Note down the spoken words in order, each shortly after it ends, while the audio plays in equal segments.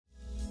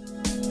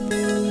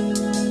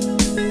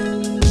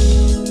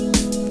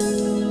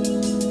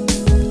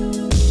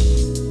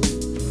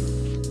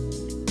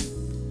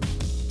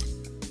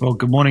Well,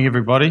 good morning,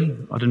 everybody.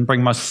 I didn't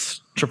bring my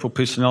triple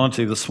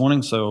personality this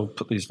morning, so I'll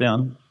put these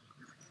down.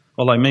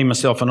 Although me,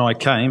 myself, and I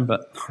came,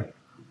 but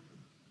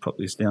put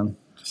these down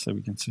just so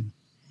we can see.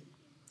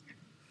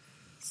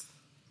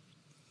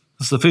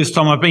 This is the first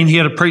time I've been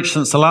here to preach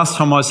since the last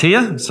time I was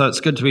here, so it's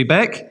good to be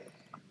back.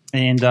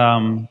 And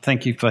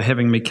thank you for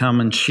having me come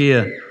and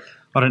share.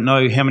 I don't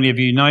know how many of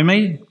you know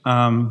me.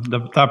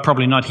 They're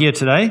probably not here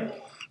today.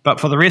 But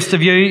for the rest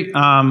of you,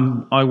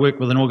 I work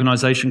with an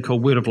organisation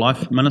called Word of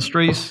Life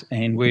Ministries,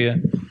 and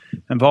we're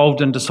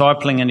involved in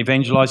discipling and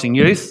evangelising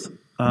youth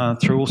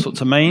through all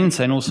sorts of means,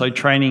 and also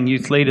training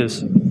youth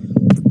leaders.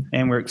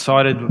 And we're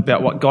excited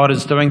about what God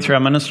is doing through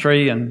our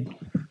ministry, and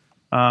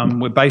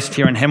we're based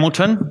here in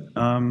Hamilton,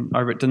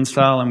 over at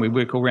Dinsdale, and we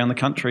work all around the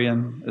country,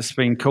 and it's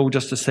been cool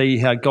just to see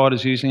how God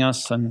is using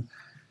us and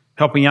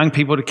helping young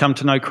people to come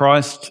to know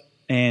Christ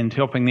and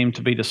helping them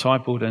to be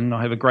discipled. And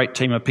I have a great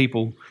team of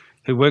people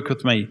who work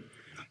with me,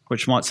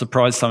 which might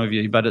surprise some of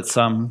you, but it's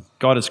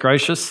God is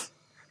gracious.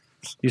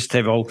 Used to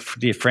have old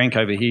dear Frank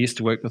over here, used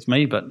to work with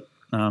me, but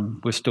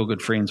we're still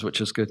good friends,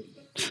 which is good.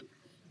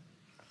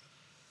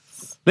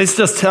 Let's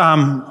just,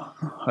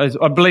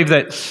 I believe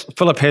that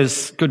Philip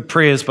has good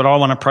prayers, but I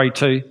want to pray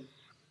too.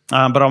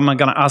 But I'm going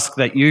to ask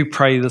that you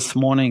pray this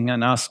morning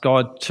and ask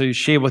God to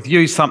share with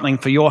you something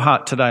for your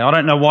heart today. I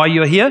don't know why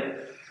you're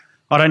here.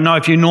 I don't know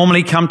if you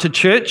normally come to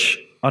church.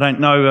 I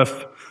don't know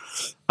if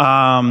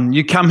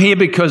you come here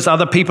because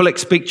other people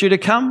expect you to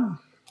come.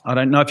 I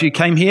don't know if you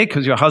came here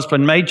because your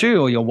husband made you,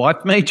 or your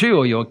wife made you,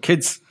 or your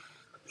kids,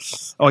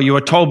 or you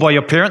were told by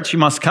your parents you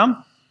must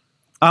come.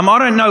 I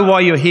don't know why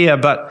you're here,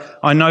 but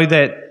I know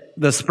that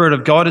the Spirit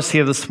of God is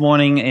here this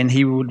morning, and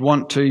He would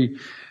want to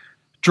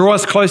draw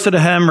us closer to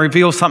Him,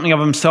 reveal something of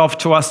Himself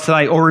to us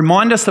today, or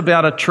remind us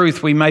about a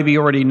truth we maybe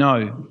already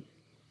know.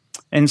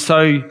 And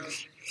so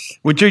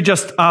would you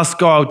just ask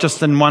God,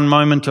 just in one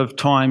moment of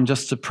time,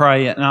 just to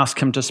pray and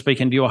ask Him to speak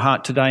into your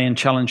heart today and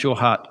challenge your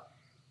heart?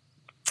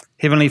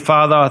 Heavenly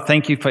Father, I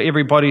thank you for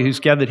everybody who's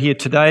gathered here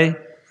today.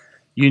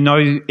 You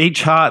know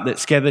each heart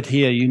that's gathered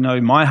here. You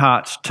know my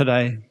heart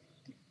today.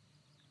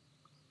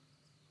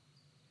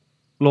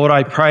 Lord,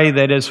 I pray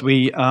that as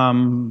we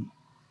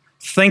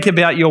think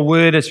about your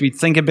word, as we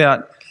think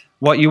about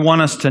what you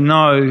want us to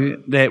know,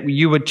 that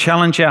you would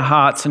challenge our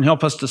hearts and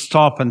help us to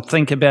stop and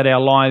think about our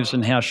lives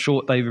and how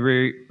short they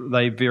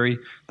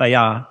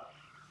are.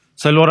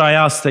 So, Lord, I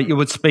ask that you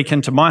would speak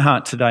into my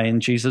heart today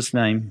in Jesus'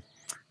 name.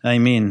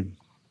 Amen.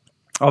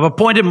 I've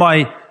entitled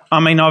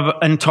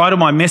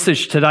my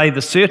message today,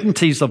 The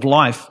Certainties of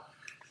Life.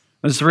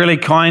 It's really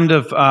kind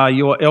of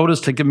your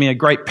elders to give me a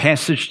great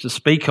passage to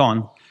speak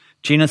on,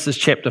 Genesis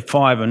chapter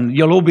 5. And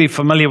you'll all be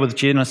familiar with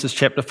Genesis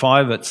chapter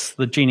 5. It's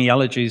the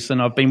genealogies, and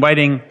I've been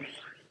waiting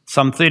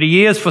some 30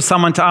 years for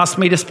someone to ask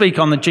me to speak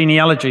on the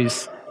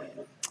genealogies.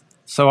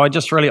 So I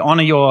just really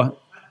honour your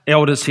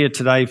elders here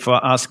today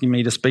for asking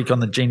me to speak on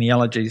the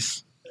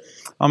genealogies.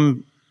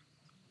 I'm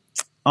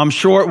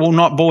sure it will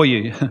not bore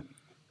you.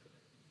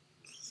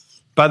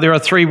 But there are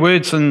 3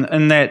 words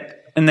in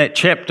that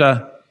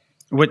chapter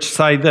which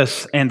say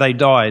this: and they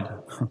died.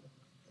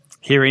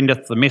 Here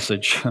endeth the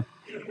message.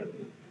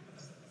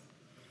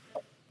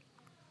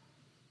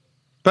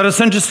 But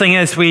it's interesting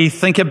as we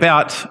think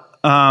about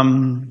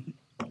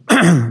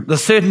the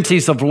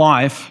certainties of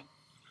life.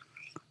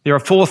 There are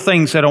 4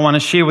 things that I want to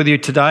share with you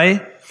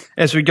today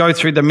as we go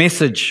through the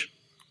message.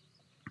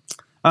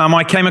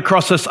 I came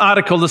across this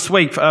article this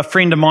week. A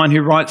friend of mine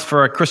who writes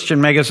for a Christian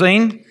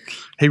magazine,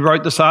 he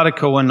wrote this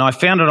article, and I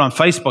found it on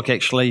Facebook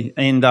actually.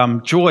 And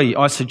Joy,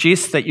 I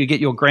suggest that you get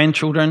your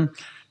grandchildren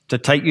to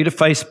take you to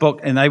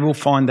Facebook, and they will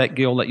find that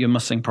girl that you're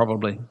missing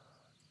probably.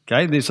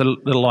 Okay, there's a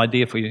little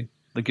idea for you.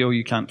 The girl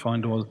you can't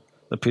find, or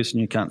the person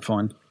you can't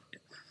find.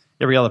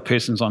 Every other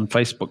person's on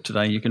Facebook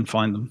today, you can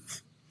find them.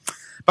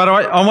 But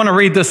I want to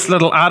read this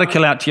little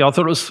article out to you. I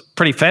thought it was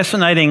pretty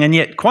fascinating and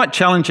yet quite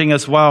challenging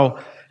as well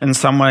in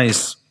some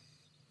ways.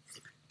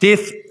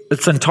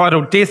 It's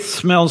entitled, Death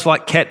Smells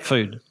Like Cat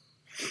Food.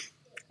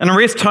 In a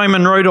rest home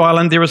in Rhode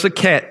Island, there is a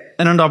cat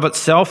in and of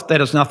itself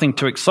that is nothing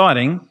too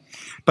exciting.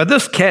 But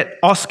this cat,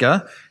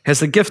 Oscar,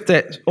 has a gift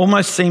that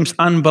almost seems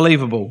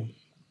unbelievable.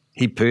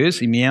 He purrs,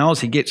 he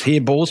meows, he gets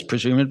hairballs,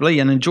 presumably,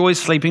 and enjoys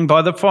sleeping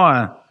by the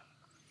fire.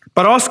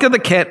 But Oscar the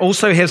cat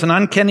also has an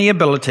uncanny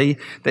ability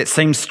that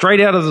seems straight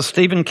out of the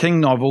Stephen King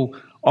novel,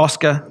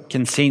 Oscar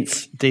Can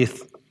Sense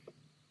Death.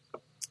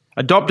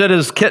 Adopted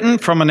as kitten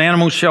from an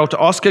animal shelter,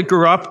 Oscar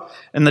grew up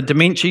in the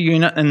dementia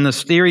unit in the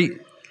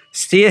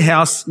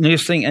Stairhouse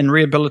Nursing and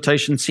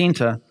Rehabilitation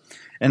Centre,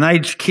 an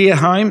aged care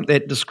home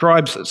that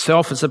describes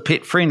itself as a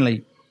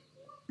pet-friendly.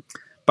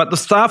 But the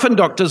staff and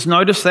doctors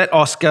notice that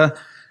Oscar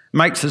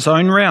makes his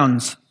own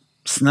rounds,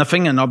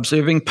 sniffing and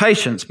observing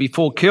patients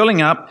before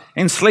curling up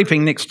and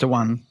sleeping next to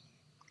one.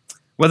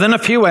 Within a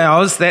few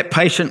hours, that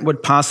patient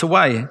would pass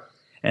away,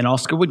 and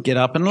Oscar would get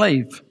up and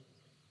leave.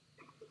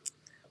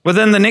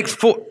 Within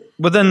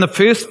the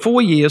first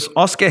 4 years,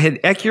 Oscar had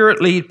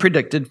accurately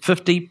predicted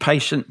 50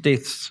 patient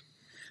deaths,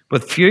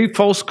 with few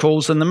false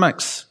calls in the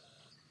mix.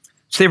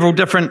 Several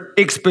different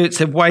experts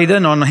have weighed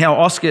in on how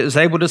Oscar is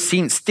able to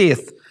sense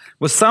death,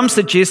 with some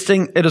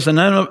suggesting it is an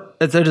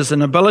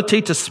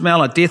ability to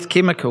smell a death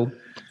chemical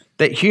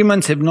that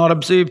humans have not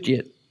observed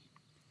yet.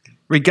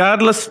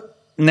 Regardless,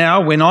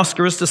 when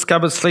Oscar is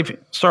discovered sleeping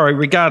with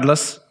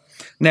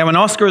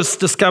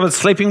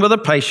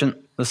a patient,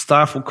 the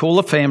staff will call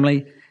the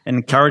family and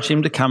encourage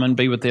them to come and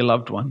be with their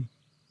loved one.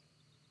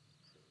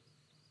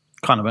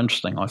 Kind of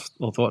interesting, I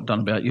thought, done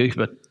about you,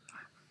 but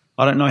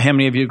I don't know how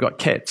many of you have got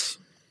cats.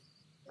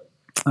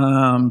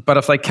 But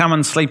if they come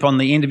and sleep on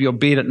the end of your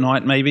bed at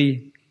night,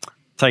 maybe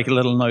take a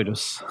little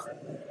notice.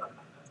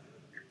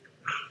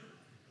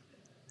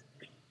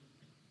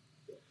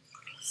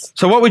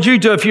 So what would you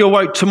do if you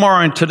awoke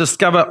tomorrow to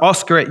discover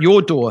Oscar at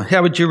your door?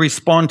 How would you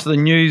respond to the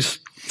news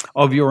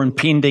of your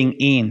impending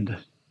end?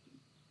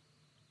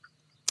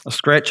 A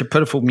scratch, a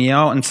pitiful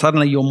meow, and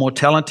suddenly your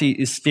mortality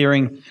is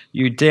staring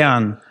you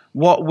down.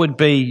 What would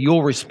be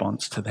your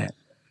response to that?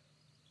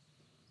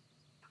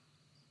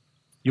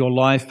 Your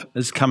life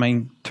is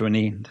coming to an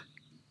end.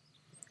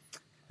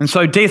 And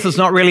so death is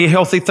not really a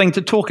healthy thing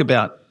to talk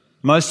about.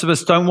 Most of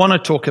us don't want to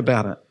talk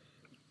about it.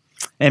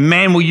 And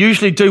man will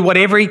usually do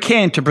whatever he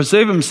can to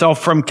preserve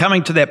himself from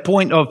coming to that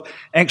point of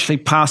actually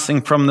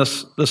passing from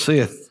this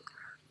earth.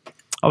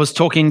 I was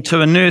talking to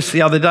a nurse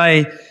the other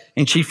day,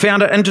 and she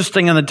found it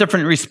interesting in the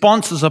different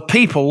responses of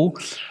people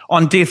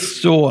on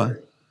death's door.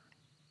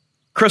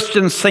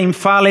 Christians seem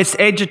far less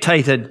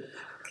agitated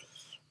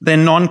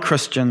than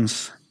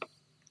non-Christians.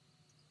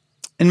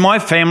 In my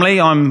family,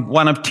 I'm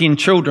one of 10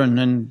 children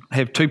and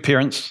have 2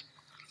 parents,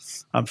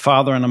 a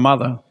father and a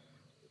mother.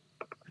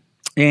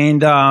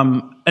 And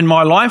in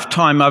my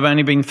lifetime, I've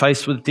only been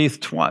faced with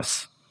death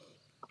twice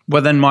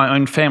within my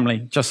own family.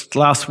 Just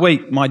last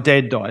week, my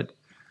dad died.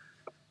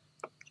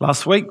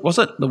 Last week, was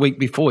it? The week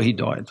before he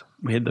died.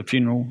 We had the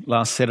funeral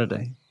last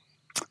Saturday.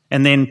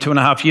 And then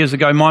 2.5 years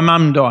ago, my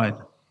mum died.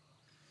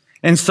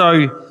 And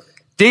so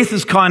death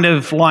is kind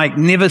of like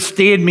never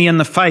stared me in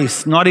the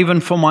face, not even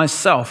for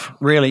myself,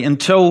 really,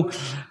 until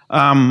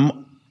my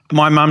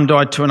mum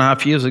died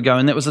 2.5 years ago.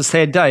 And that was a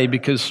sad day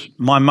because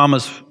my mum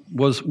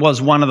was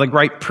one of the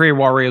great prayer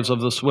warriors of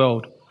this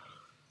world.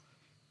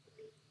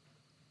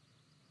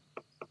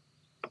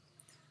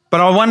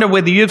 But I wonder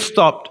whether you've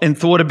stopped and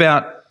thought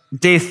about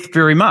death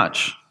very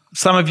much.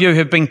 Some of you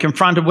have been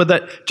confronted with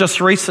it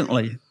just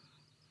recently.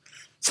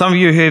 Some of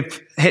you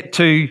have had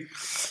to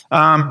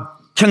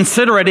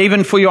consider it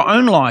even for your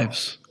own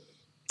lives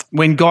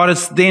when God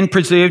has then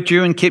preserved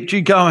you and kept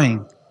you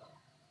going.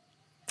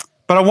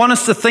 But I want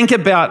us to think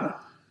about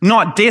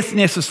not death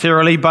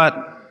necessarily, but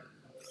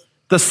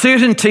the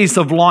certainties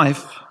of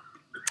life,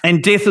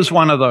 and death is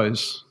one of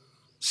those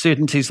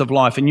certainties of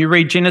life. And you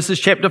read Genesis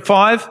chapter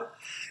 5,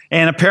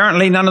 and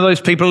apparently none of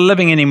those people are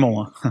living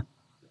anymore.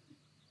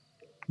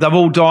 They've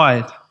all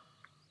died.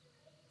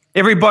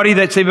 Everybody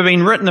that's ever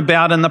been written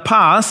about in the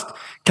past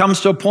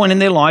comes to a point in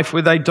their life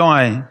where they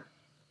die.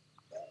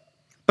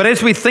 But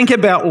as we think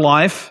about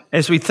life,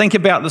 as we think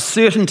about the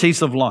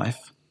certainties of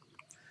life,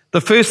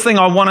 the first thing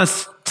I want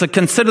us to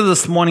consider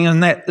this morning,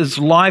 and that is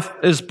life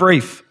is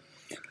brief.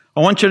 I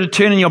want you to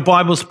turn in your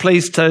Bibles,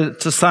 please, to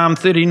Psalm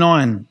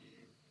 39.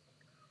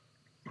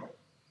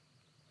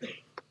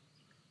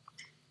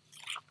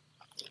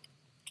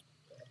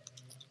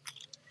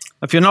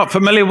 If you're not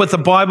familiar with the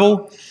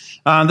Bible,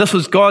 this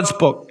was God's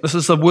book. This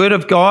is the Word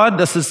of God.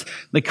 This is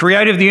the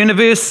Creator of the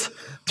universe,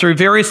 through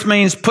various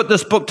means, put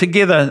this book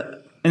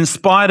together,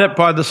 inspired it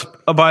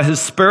by His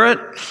Spirit,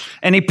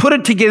 and He put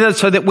it together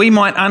so that we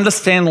might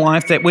understand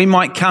life, that we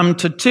might come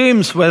to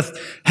terms with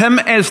Him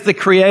as the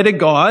Creator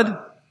God,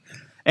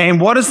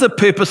 and what is the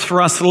purpose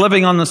for us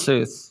living on this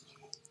earth.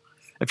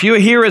 If you are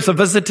here as a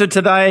visitor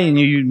today and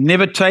you've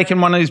never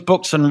taken one of these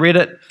books and read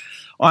it,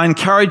 I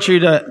encourage you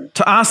to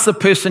ask the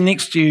person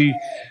next to you,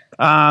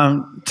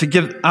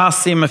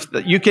 ask them if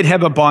you could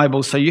have a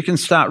Bible so you can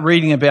start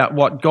reading about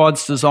what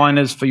God's design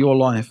is for your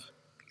life.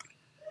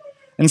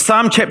 In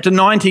Psalm chapter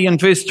 90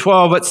 and verse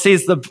 12, it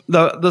says,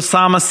 the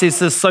psalmist says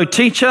this, "So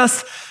teach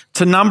us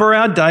to number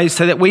our days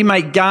so that we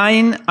may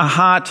gain a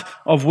heart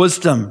of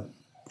wisdom."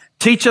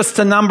 Teach us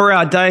to number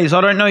our days.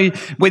 I don't know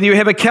whether you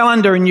have a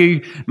calendar and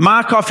you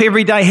mark off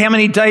every day how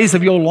many days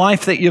of your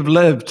life that you've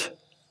lived.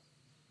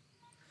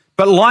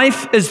 But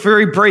life is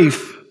very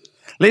brief.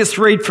 Let's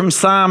read from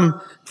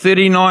Psalm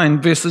 39,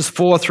 verses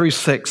 4 through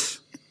 6.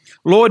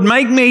 "Lord,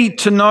 make me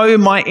to know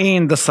my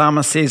end," the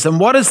psalmist says, "and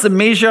what is the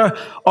measure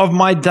of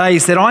my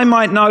days, that I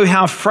might know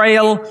how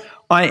frail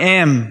I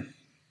am.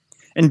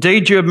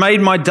 Indeed, you have made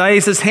my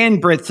days as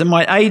handbreadth, and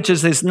my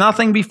ages as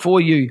nothing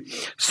before you.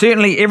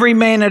 Certainly every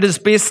man at his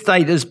best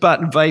state is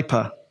but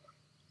vapor.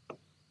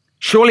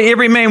 Surely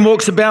every man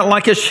walks about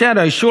like a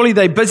shadow. Surely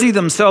they busy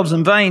themselves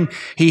in vain.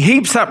 He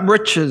heaps up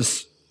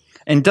riches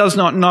and does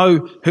not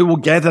know who will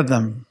gather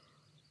them."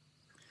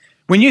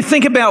 When you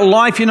think about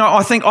life,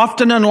 I think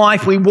often in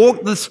life we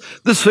walk this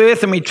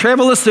earth and we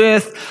travel this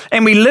earth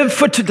and we live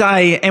for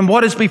today and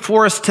what is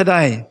before us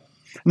today.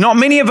 Not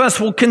many of us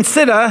will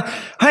consider,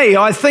 hey,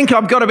 I think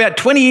I've got about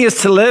 20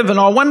 years to live and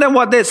I wonder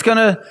what that's going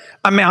to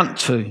amount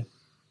to.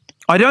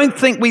 I don't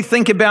think we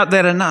think about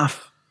that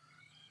enough.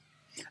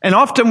 And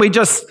often we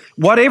just,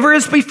 whatever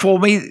is before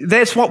me,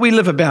 that's what we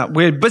live about.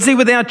 We're busy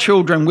with our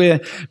children. We're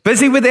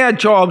busy with our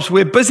jobs.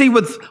 We're busy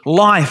with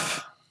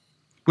life.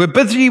 We're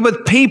busy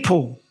with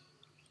people.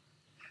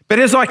 But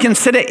as I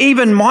consider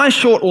even my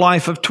short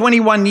life of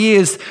 21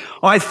 years,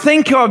 I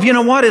think of, you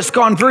know what, it's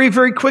gone very,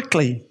 very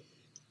quickly.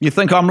 You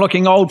think I'm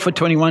looking old for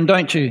 21,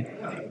 don't you?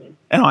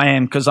 And I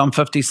am, because I'm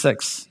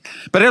 56.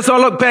 But as I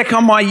look back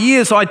on my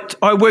years,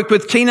 I work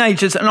with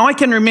teenagers, and I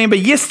can remember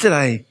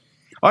yesterday.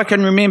 I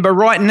can remember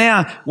right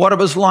now what it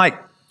was like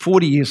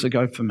 40 years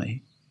ago for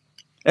me.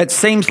 It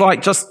seems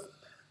like just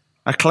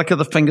a click of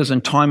the fingers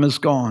and time is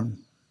gone.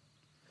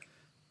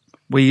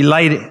 We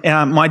laid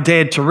my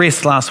dad to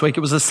rest last week.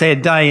 It was a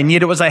sad day, and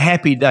yet it was a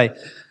happy day.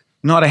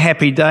 Not a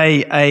happy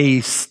day,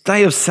 a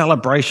day of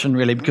celebration,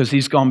 really, because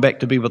he's gone back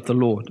to be with the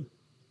Lord.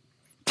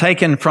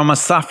 Taken from a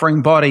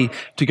suffering body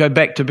to go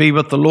back to be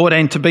with the Lord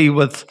and to be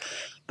with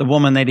the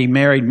woman that he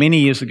married many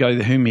years ago,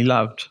 whom he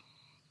loved.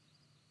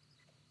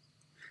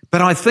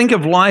 But I think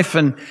of life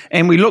and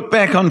we look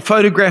back on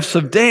photographs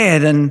of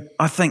Dad, and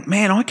I think,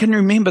 man, I can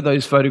remember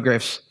those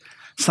photographs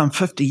some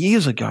 50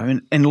 years ago,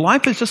 and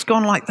life has just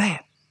gone like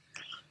that.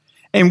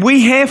 And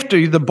we have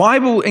to, the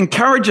Bible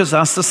encourages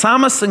us, the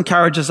psalmist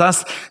encourages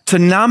us to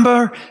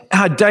number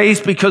our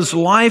days because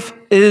life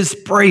is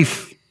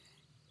brief.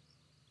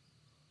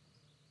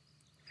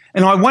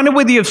 And I wonder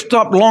whether you've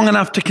stopped long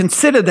enough to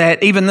consider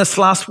that even this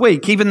last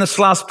week, even this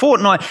last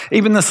fortnight,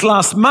 even this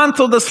last month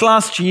or this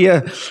last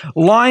year.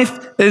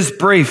 Life is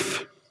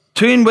brief.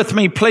 Turn with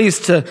me, please,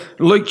 to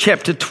Luke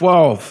chapter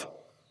 12.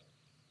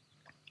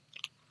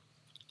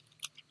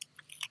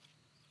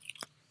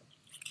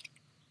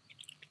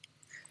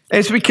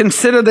 As we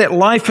consider that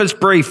life is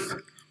brief,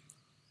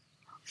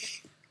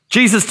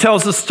 Jesus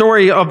tells the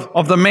story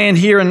of the man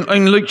here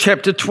in Luke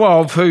chapter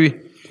 12 who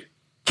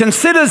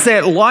considers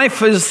that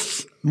life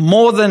is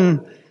more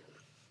than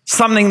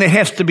something that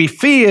has to be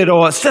feared,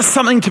 or it's just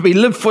something to be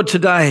lived for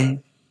today.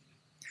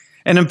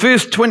 And in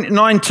verse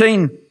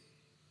 19,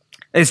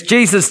 as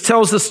Jesus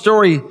tells the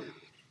story,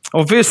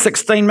 or verse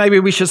 16,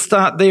 maybe we should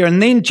start there.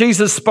 And then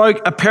Jesus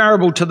spoke a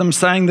parable to them,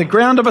 saying, the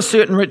ground of a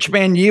certain rich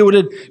man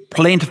yielded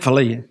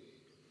plentifully.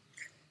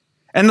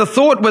 And the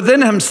thought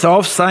within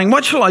himself, saying,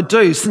 what shall I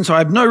do, since I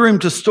have no room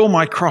to store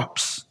my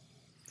crops?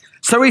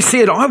 So he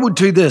said, I will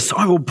do this.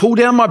 I will pull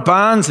down my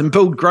barns and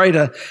build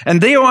greater,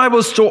 and there I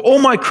will store all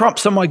my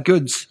crops and my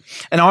goods.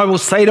 And I will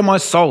say to my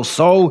soul,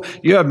 soul,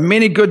 you have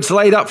many goods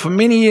laid up for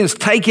many years.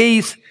 Take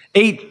ease,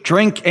 eat,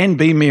 drink, and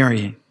be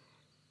merry.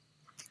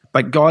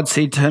 But God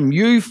said to him,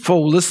 you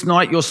fool, this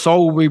night your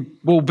soul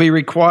will be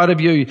required of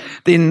you.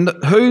 Then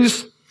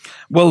whose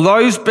will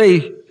those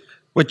be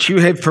which you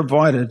have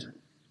provided?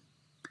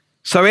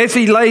 So is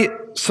he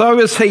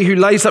who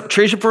lays up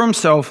treasure for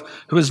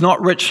himself, who is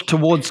not rich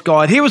towards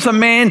God. He was a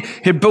man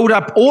who built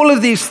up all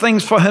of these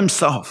things for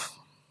himself.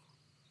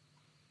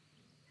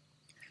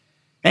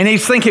 And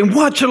he's thinking,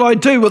 what shall I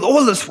do with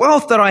all this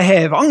wealth that I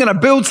have? I'm going to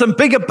build some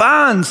bigger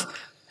barns.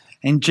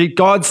 And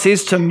God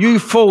says to him, you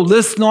fool,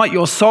 this night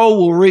your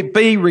soul will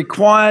be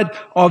required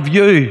of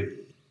you.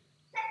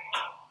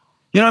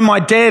 You know, my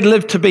dad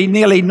lived to be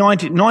nearly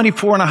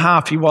 94 and a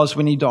half he was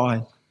when he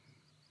died.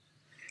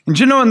 And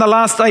do you know, in the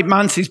last 8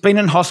 months, he's been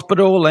in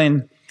hospital,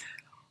 and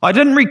I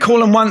didn't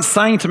recall him once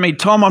saying to me,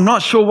 Tom, I'm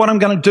not sure what I'm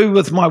going to do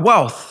with my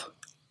wealth.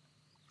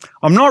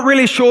 I'm not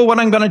really sure what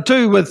I'm going to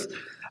do with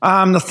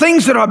the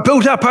things that I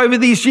built up over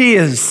these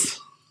years.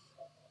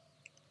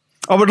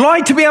 I would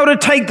like to be able to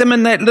take them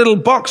in that little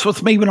box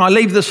with me when I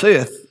leave this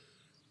earth.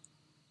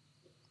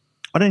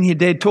 I didn't hear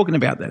Dad talking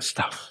about that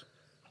stuff.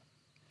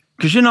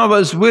 Because, you know,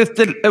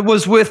 it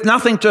was worth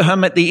nothing to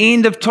him at the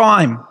end of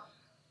time.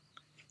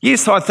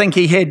 Yes, I think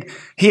he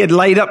had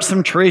laid up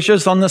some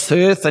treasures on this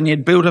earth, and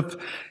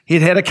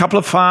he'd had a couple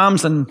of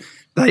farms, and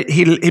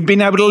he'd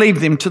been able to leave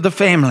them to the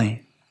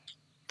family.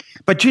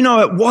 But you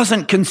know, it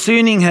wasn't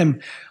concerning him.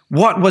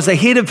 What was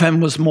ahead of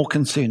him was more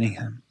concerning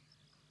him.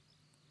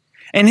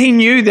 And he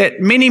knew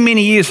that many,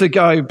 many years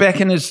ago, back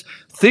in his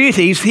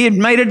 30s, he had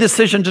made a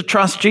decision to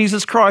trust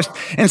Jesus Christ.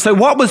 And so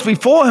what was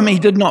before him, he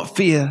did not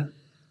fear.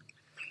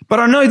 But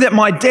I know that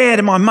my dad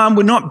and my mum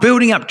were not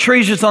building up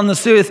treasures on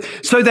this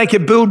earth so they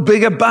could build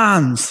bigger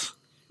barns.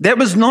 That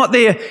was not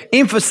their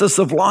emphasis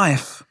of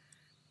life.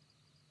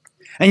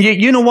 And yet,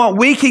 you know what?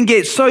 We can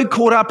get so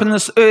caught up in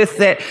this earth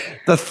that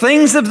the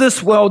things of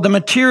this world, the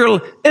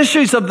material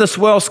issues of this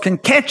world can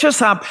catch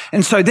us up,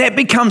 and so that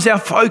becomes our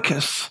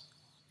focus.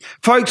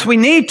 Folks, we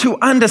need to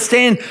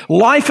understand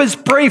life is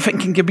brief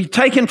and can be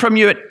taken from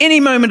you at any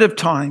moment of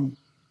time.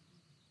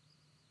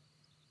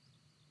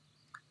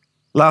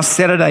 Last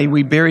Saturday,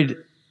 we buried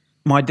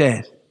my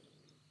dad.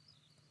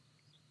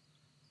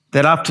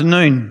 That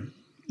afternoon,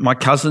 a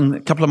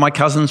couple of my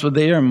cousins were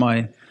there, and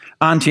my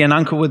auntie and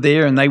uncle were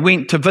there, and they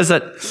went to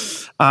visit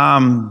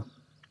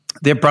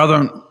their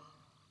brother,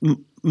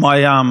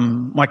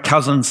 my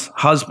cousin's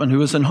husband, who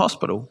was in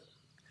hospital.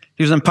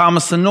 He was in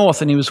Palmerston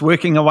North, and he was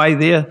working away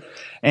there,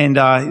 and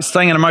he was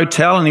staying in a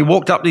motel, and he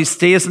walked up these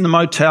stairs in the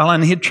motel,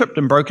 and he had tripped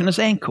and broken his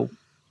ankle.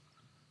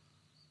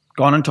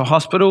 gone into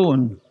hospital,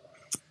 and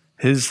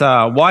his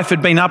wife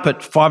had been up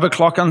at 5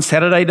 o'clock on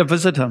Saturday to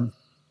visit him.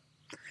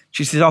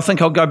 She says, I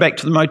think I'll go back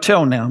to the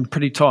motel now. I'm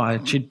pretty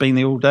tired. She'd been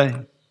there all day.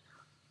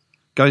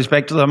 Goes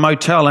back to the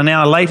motel. An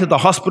hour later, the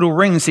hospital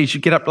rings. She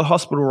should get up to the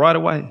hospital right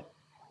away.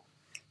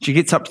 She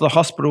gets up to the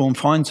hospital and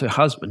finds her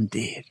husband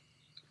dead.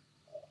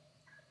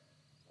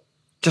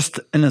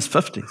 Just in his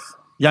 50s.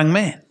 Young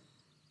man.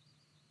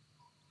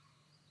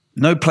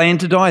 No plan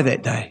to die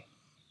that day.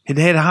 He'd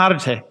had a heart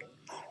attack.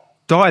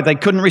 Died. They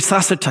couldn't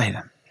resuscitate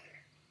him.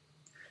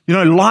 You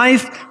know,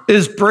 life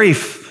is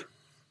brief.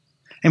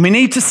 And we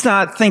need to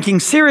start thinking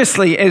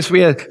seriously as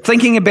we are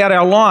thinking about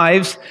our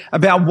lives,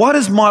 about what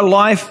is my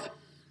life,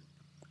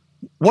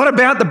 what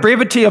about the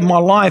brevity of my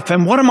life,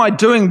 and what am I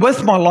doing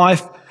with my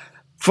life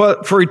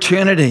for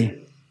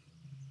eternity?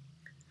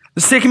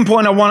 The second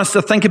point I want us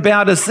to think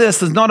about is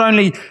this, is not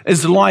only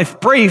is life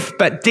brief,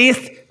 but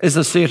death is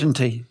a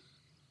certainty.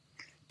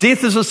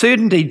 Death is a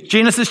certainty.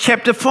 Genesis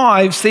chapter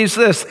 5 says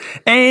this,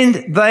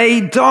 and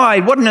they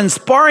died. What an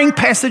inspiring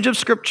passage of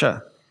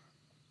Scripture.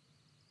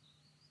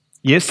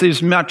 Yes,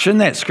 there's much in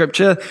that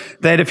Scripture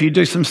that if you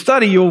do some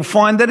study, you'll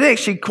find that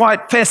it's actually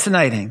quite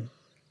fascinating.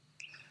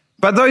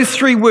 But those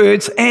three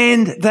words,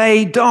 and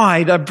they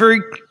died, are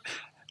very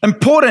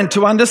important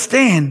to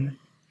understand.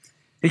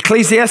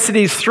 Ecclesiastes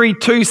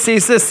 3:2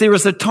 says this, there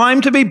is a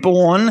time to be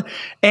born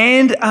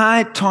and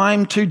a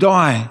time to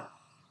die.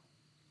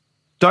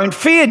 Don't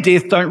fear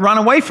death. Don't run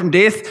away from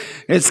death.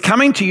 It's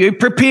coming to you.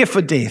 Prepare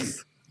for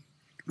death.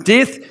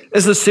 Death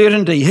is a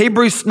certainty.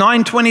 Hebrews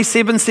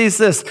 9:27 says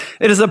this,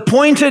 it is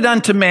appointed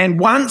unto man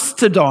once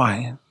to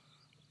die.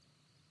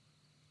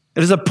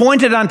 It is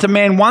appointed unto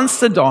man once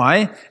to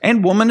die,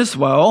 and woman as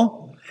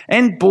well,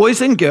 and boys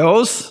and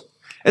girls.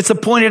 It's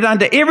appointed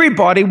unto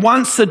everybody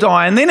once to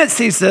die. And then it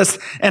says this,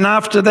 and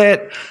after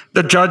that,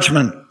 the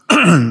judgment.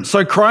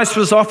 So Christ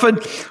was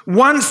offered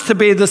once to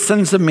bear the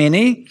sins of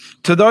many.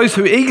 To those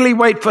who eagerly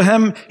wait for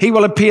him, he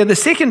will appear the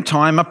second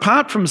time,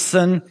 apart from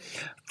sin,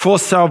 for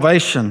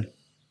salvation.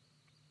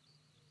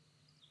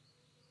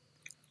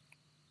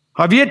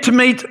 I've yet to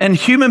meet a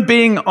human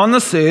being on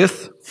this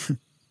earth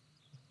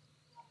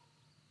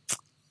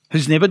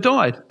who's never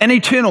died, an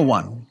eternal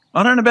one.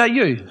 I don't know about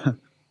you.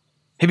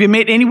 Have you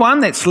met anyone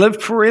that's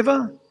lived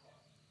forever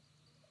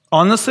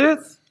on this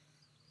earth?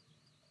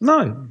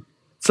 No.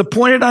 It's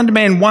appointed unto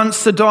man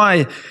once to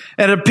die.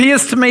 It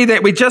appears to me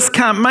that we just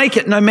can't make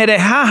it no matter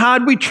how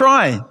hard we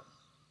try.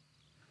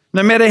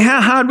 No matter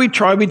how hard we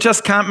try, we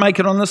just can't make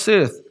it on this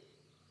earth.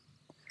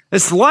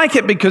 It's like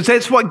it because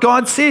that's what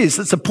God says.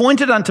 It's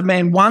appointed unto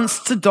man once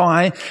to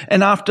die,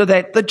 and after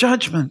that, the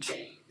judgment.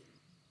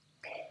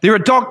 There are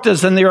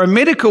doctors and there are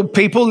medical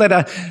people that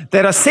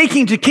are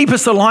seeking to keep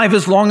us alive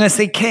as long as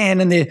they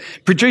can, and they're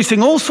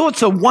producing all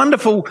sorts of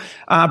wonderful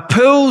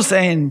pills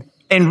and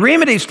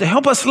remedies to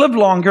help us live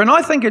longer. And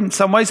I think in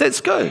some ways that's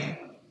good.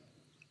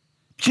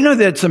 But you know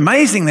that it's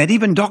amazing that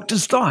even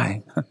doctors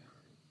die.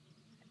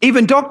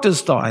 Even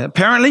doctors die.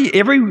 Apparently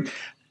every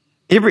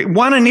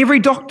one in every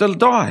doctor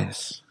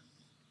dies.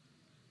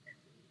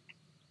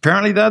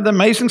 Apparently they're the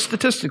amazing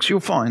statistics you'll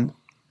find.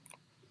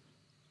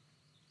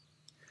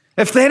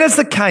 If that is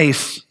the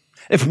case,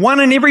 if one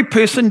in every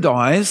person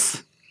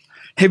dies,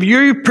 have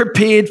you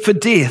prepared for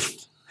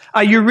death?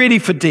 Are you ready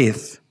for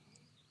death?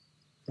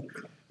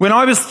 When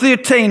I was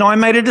 13, I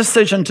made a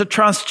decision to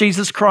trust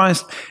Jesus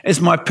Christ as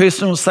my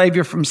personal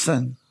Savior from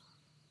sin.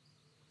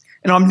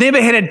 And I've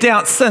never had a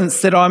doubt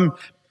since that I'm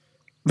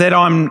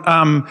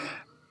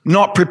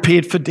not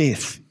prepared for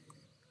death.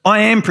 I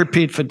am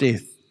prepared for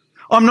death.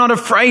 I'm not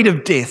afraid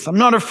of death. I'm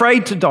not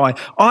afraid to die.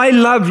 I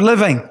love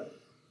living.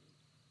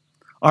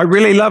 I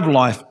really love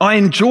life. I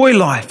enjoy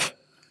life.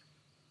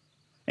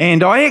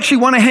 And I actually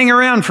want to hang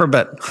around for a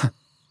bit.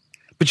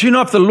 But you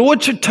know, if the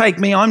Lord should take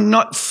me, I'm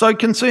not so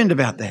concerned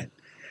about that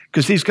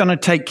because he's going to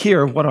take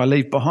care of what I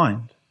leave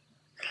behind.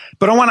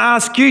 But I want to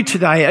ask you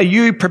today, are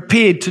you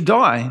prepared to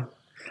die?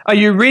 Are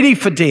you ready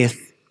for death?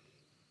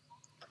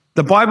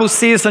 The Bible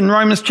says in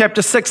Romans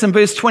chapter 6 and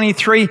verse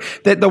 23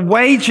 that the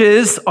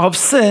wages of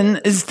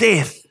sin is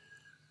death.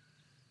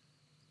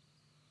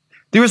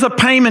 There is a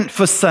payment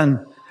for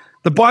sin.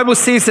 The Bible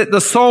says that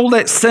the soul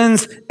that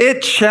sins,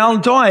 it shall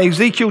die.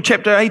 Ezekiel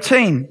chapter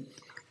 18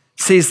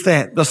 says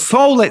that. The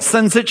soul that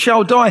sins, it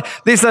shall die.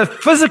 There's a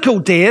physical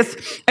death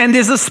and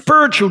there's a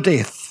spiritual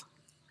death.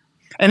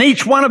 And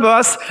each one of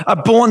us are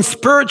born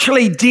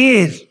spiritually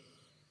dead.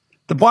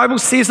 The Bible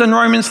says in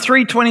Romans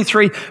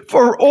 3:23,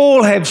 for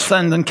all have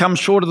sinned and come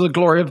short of the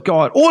glory of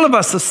God. All of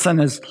us are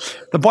sinners.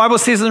 The Bible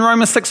says in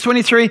Romans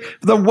 6:23,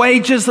 the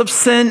wages of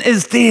sin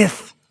is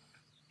death.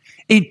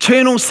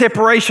 Eternal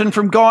separation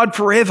from God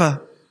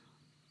forever.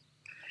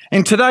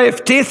 And today,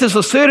 if death is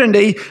a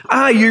certainty,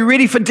 are you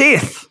ready for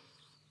death?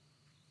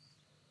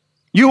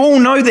 You all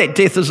know that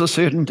death is a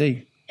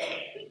certainty.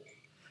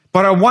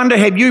 But I wonder,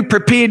 have you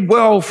prepared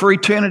well for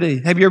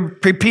eternity? Have you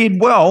prepared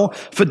well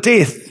for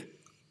death?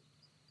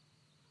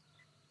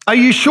 Are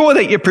you sure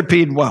that you're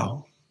prepared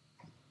well?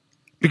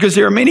 Because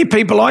there are many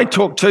people I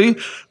talk to,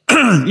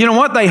 you know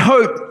what? They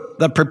hope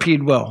they're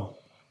prepared well.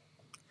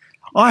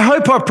 I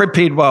hope I've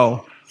prepared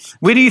well.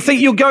 Where do you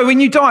think you'll go when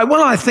you die?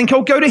 Well, I think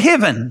I'll go to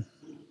heaven.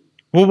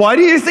 Well, why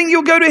do you think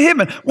you'll go to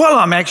heaven? Well,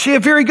 I'm actually a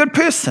very good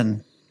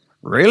person.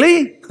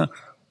 Really?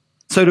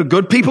 So do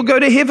good people go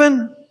to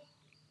heaven?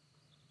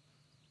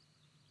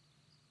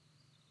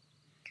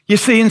 You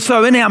see, and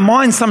so in our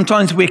minds,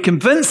 sometimes we're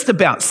convinced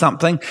about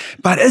something,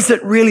 but is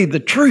it really the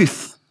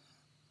truth?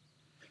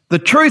 The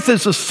truth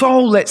is the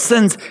soul that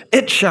sins,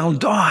 it shall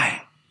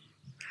die.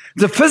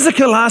 The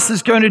physical us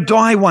is going to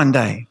die one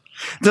day.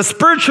 The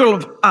spiritual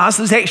us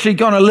is actually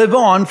going to live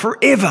on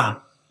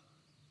forever.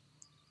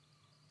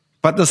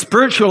 But the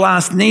spiritual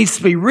us needs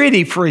to be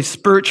ready for a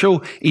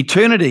spiritual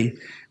eternity,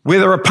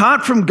 whether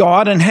apart from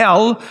God in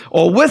hell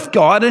or with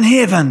God in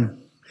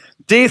heaven.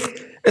 Death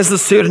is a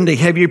certainty.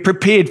 Have you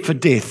prepared for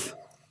death?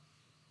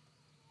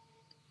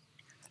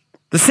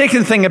 The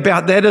second thing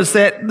about that is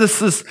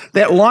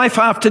that life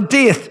after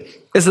death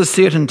is a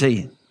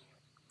certainty.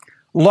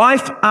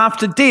 Life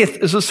after death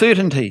is a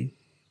certainty.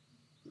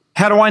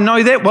 How do I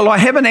know that? Well, I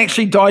haven't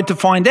actually died to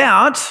find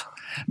out,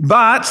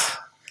 but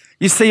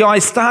you see, I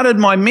started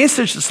my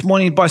message this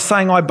morning by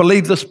saying I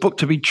believe this book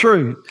to be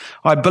true.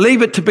 I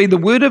believe it to be the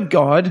Word of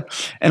God,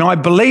 and I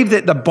believe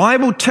that the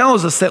Bible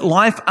tells us that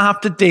life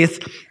after death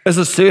is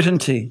a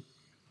certainty.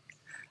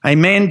 A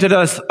man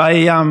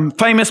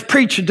famous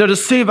preacher did a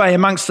survey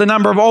amongst a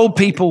number of old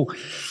people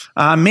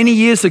many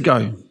years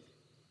ago.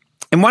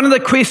 And one of the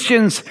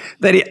questions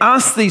that he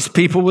asked these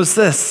people was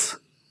this.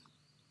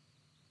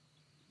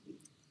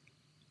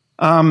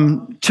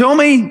 Tell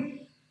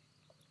me,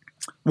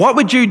 what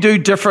would you do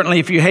differently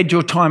if you had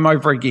your time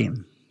over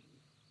again?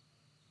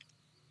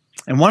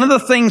 And one of the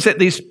things that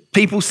these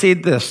people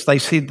said this,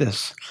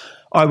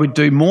 I would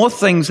do more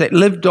things that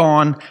lived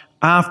on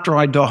after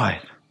I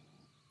died.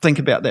 Think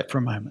about that for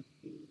a moment.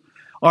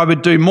 I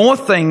would do more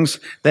things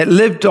that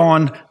lived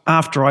on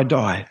after I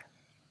died.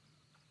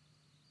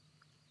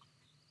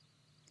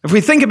 If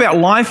we think about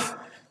life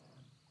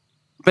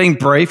being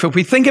brief, if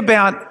we think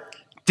about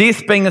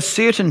death being a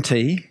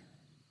certainty,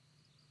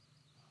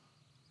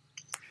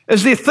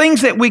 is there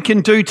things that we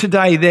can do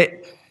today that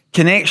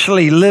can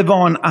actually live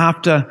on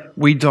after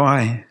we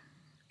die?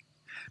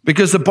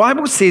 Because the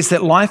Bible says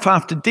that life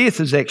after death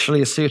is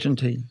actually a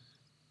certainty.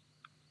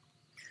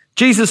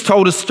 Jesus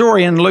told a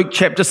story in Luke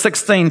chapter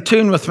 16.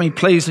 Turn with me,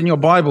 please, in your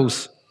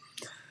Bibles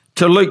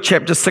to Luke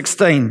chapter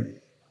 16.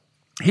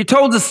 He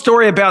told the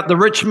story about the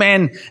rich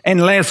man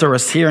and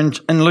Lazarus here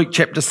in Luke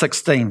chapter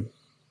 16.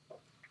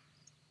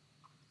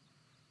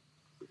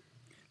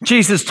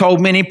 Jesus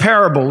told many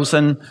parables,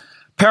 and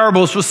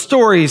parables were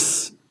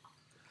stories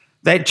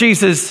that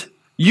Jesus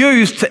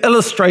used to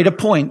illustrate a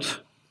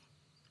point.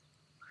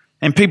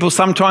 And people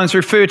sometimes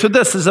refer to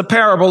this as a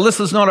parable. This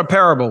is not a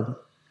parable.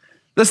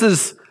 This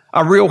is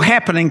a real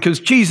happening because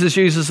Jesus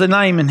uses a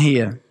name in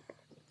here.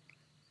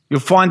 You'll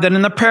find that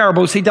in the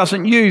parables, he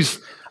doesn't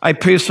use a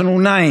personal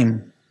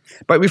name.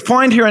 But we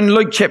find here in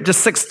Luke chapter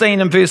 16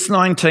 and verse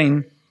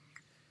 19,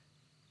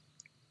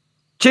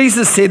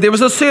 Jesus said, there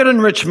was a certain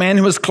rich man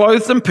who was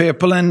clothed in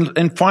purple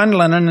and fine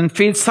linen and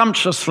fed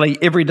sumptuously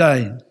every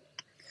day.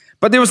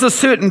 But there was a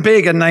certain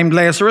beggar named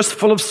Lazarus,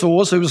 full of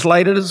sores, who was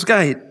laid at his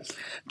gate,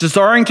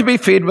 desiring to be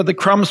fed with the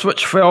crumbs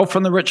which fell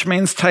from the rich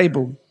man's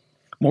table.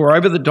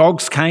 Moreover, the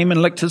dogs came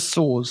and licked his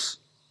sores.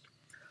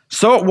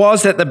 So it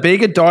was that the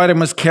beggar died and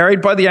was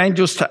carried by the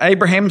angels to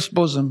Abraham's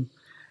bosom.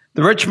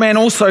 The rich man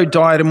also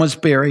died and was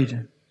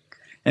buried.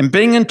 And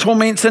being in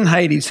torments in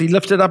Hades, he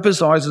lifted up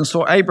his eyes and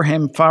saw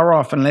Abraham far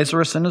off and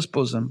Lazarus in his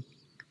bosom.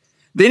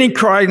 Then he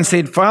cried and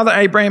said, Father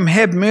Abraham,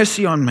 have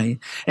mercy on me,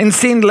 and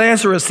send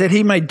Lazarus that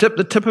he may dip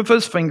the tip of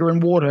his finger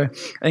in water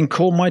and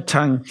cool my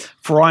tongue,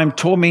 for I am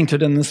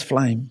tormented in this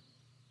flame.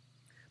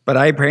 But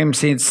Abraham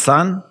said,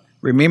 Son,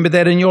 remember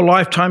that in your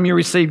lifetime you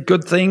received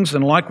good things,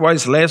 and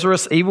likewise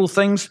Lazarus evil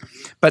things.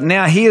 But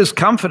now he is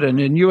comforted,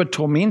 and you are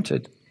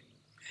tormented.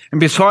 And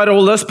beside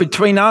all this,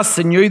 between us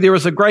and you, there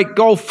is a great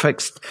gulf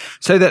fixed,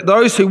 so that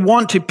those who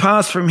want to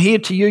pass from here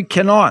to you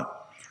cannot,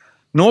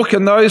 nor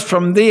can those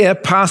from there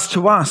pass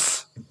to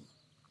us.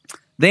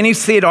 Then he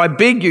said, I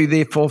beg you,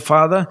 therefore,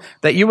 Father,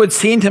 that you would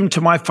send him to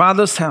my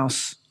father's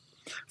house.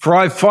 For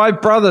I have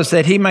 5 brothers,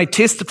 that he may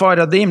testify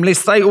to them,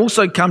 lest they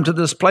also come to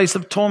this place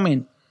of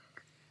torment.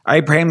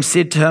 Abraham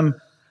said to him,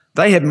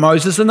 They have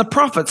Moses and the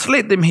prophets,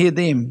 let them hear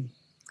them.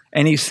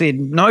 And he said,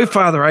 No,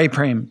 Father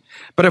Abraham,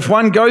 but if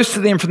one goes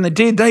to them from the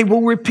dead, they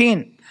will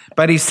repent.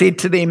 But he said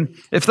to them,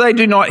 If they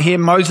do not hear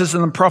Moses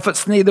and the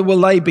prophets, neither will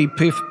they be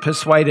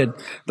persuaded,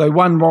 though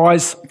one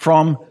rise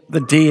from the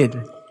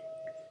dead.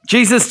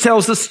 Jesus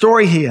tells a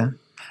story here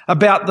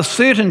about the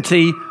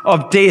certainty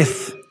of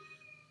death,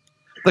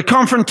 the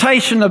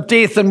confrontation of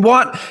death, and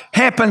what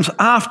happens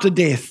after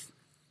death.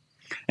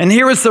 And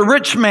here is the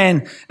rich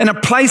man in a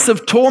place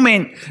of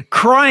torment,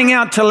 crying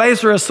out to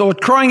Lazarus or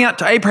crying out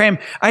to Abraham,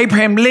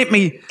 Abraham, let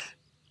me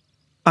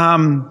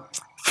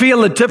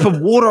feel a dip of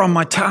water on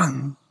my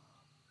tongue.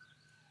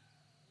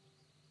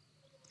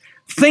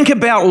 Think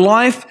about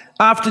life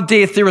after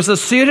death. There is a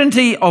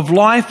certainty of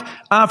life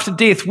after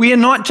death. We are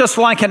not just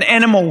like an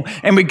animal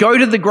and we go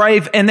to the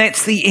grave and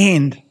that's the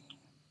end.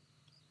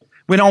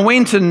 When I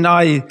went and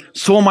I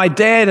saw my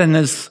dad in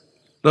his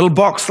little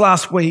box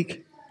last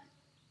week,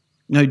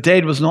 no,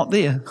 Dad was not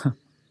there.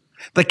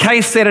 The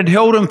case that had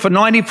held him for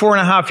 94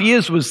 and a half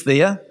years was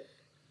there.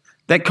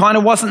 That kind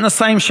of wasn't the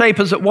same shape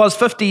as it was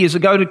 50 years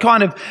ago. It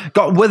kind of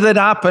got withered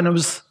up and it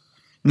was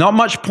not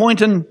much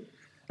point in,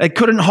 it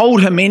couldn't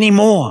hold him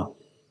anymore.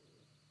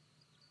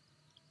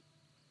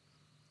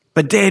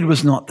 But Dad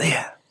was not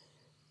there.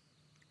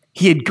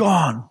 He had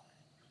gone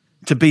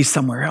to be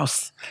somewhere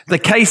else. The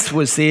case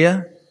was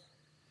there,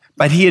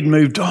 but he had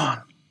moved on.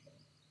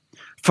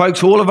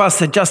 Folks, all of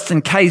us are just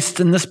encased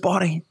in this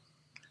body.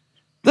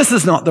 This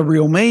is not the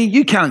real me.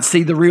 You can't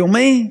see the real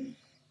me.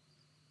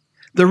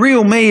 The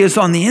real me is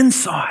on the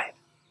inside.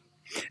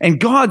 And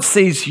God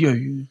sees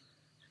you.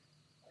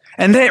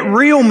 And that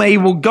real me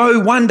will go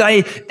one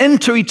day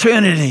into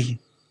eternity.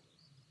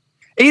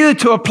 Either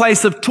to a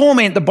place of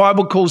torment the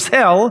Bible calls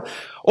hell,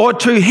 or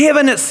to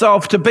heaven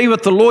itself to be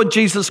with the Lord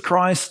Jesus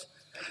Christ,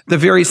 the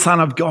very Son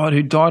of God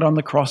who died on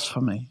the cross for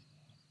me.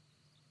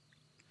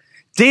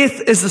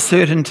 Death is a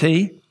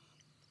certainty.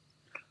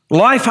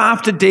 Life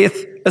after death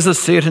is a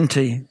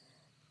certainty.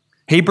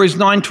 Hebrews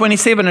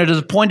 9:27, it is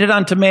appointed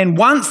unto man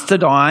once to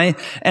die,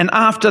 and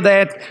after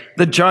that,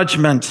 the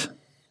judgment.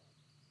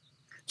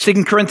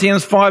 2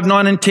 Corinthians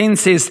 5:9 and 10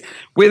 says,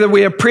 whether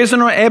we are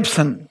present or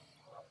absent,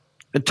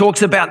 it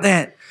talks about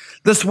that.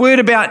 This word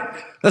about,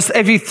 this,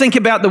 if you think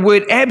about the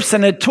word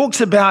absent, it talks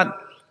about,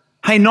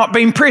 hey, not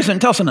being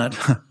present, doesn't it?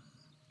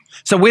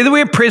 So whether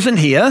we're present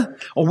here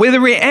or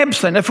whether we're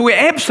absent, if we're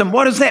absent,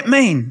 what does that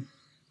mean?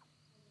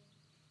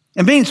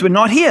 It means we're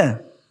not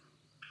here.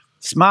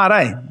 Smart,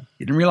 eh?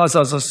 You didn't realize I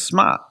was so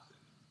smart.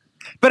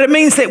 But it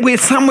means that we're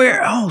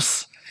somewhere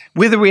else,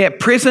 whether we're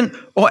present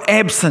or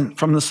absent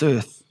from this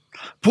earth.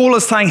 Paul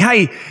is saying,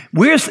 hey,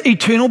 we're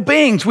eternal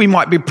beings. We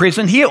might be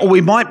present here or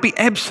we might be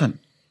absent.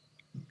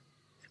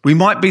 We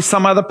might be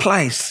some other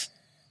place.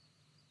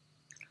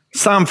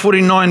 Psalm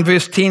 49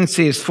 verse 10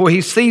 says, for he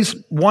sees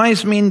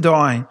wise men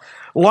die.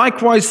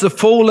 Likewise the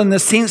fool and the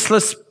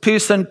senseless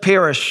person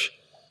perish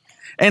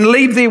and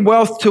leave their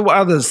wealth to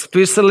others.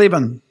 Verse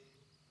 11.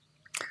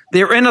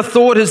 Their inner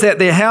thought is that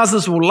their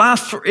houses will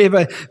last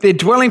forever, their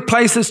dwelling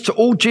places to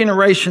all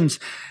generations.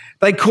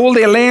 They call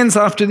their lands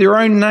after their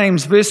own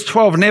names. Verse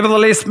 12.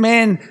 Nevertheless,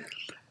 man,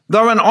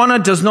 though in honor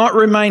does not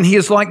remain, he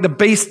is like the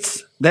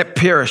beasts that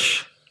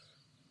perish.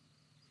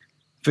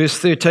 Verse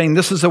 13,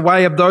 this is the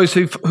way of those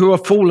who are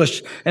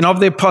foolish, and of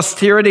their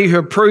posterity who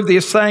approve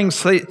their saying,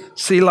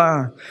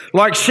 Selah.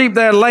 Like sheep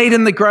they are laid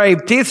in the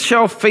grave, death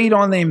shall feed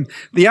on them.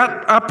 The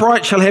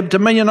upright shall have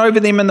dominion over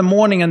them in the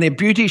morning, and their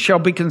beauty shall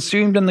be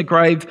consumed in the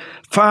grave,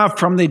 far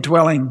from their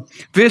dwelling.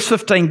 Verse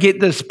 15, get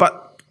this,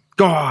 but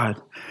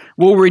God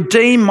will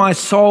redeem my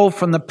soul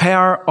from the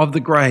power of the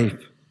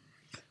grave,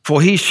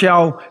 for he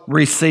shall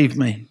receive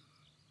me.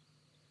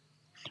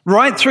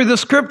 Right through the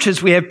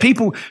scriptures, we have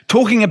people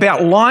talking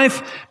about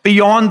life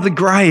beyond the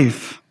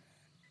grave.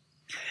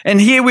 And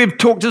here we've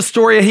talked a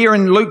story here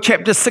in Luke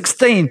chapter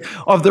 16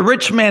 of the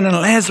rich man and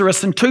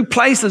Lazarus in two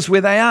places where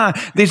they are.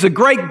 There's a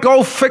great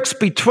gulf fixed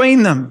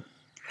between them,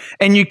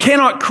 and you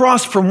cannot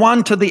cross from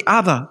one to the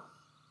other.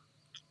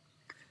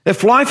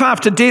 If life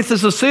after death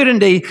is a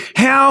certainty,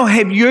 how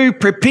have you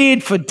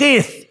prepared for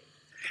death?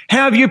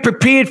 How have you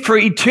prepared for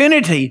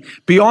eternity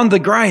beyond the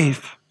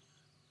grave?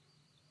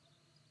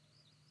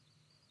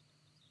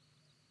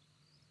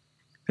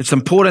 It's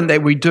important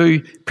that we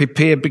do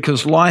prepare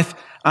because life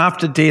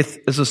after death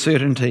is a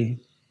certainty.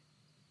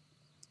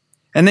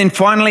 And then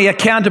finally,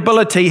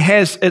 accountability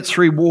has its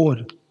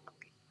reward.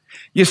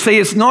 You see,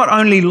 it's not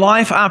only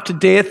life after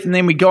death and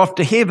then we go off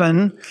to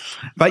heaven,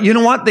 but you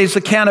know what? There's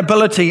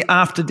accountability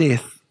after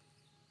death.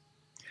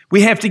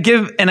 We have to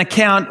give an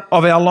account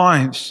of our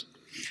lives.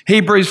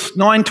 Hebrews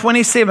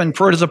 9:27,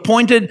 for it is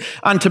appointed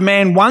unto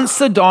man once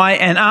to die,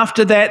 and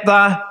after that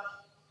the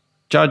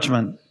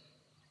judgment.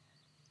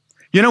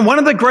 You know, one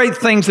of the great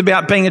things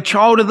about being a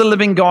child of the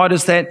living God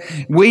is that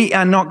we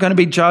are not going to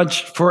be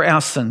judged for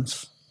our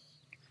sins.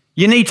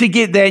 You need to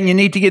get that, and you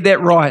need to get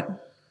that right.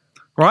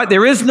 Right?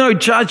 There is no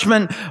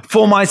judgment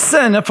for my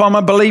sin if I'm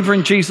a believer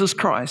in Jesus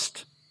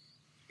Christ.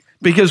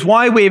 Because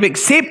why? We have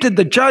accepted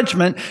the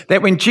judgment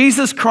that when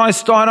Jesus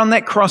Christ died on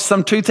that cross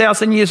some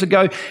 2,000 years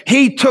ago,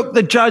 he took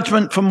the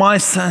judgment for my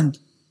sin.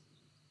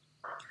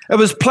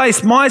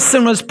 My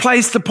sin was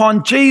placed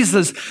upon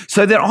Jesus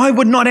so that I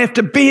would not have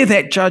to bear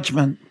that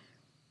judgment.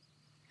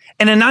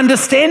 And in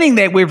understanding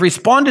that, we've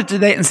responded to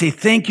that and said,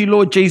 thank you,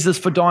 Lord Jesus,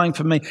 for dying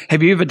for me.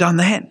 Have you ever done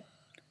that?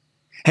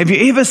 Have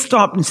you ever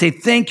stopped and said,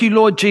 thank you,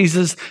 Lord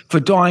Jesus, for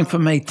dying for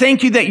me?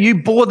 Thank you that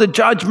you bore the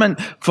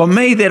judgment for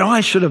me that I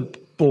should have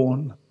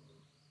borne.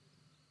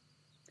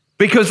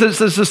 Because it's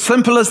as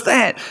simple as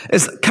that.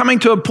 It's coming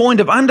to a point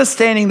of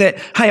understanding that,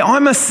 hey,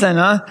 I'm a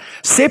sinner,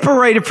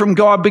 separated from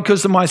God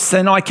because of my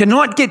sin. I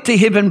cannot get to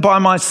heaven by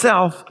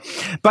myself.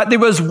 But there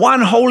was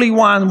one holy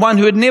one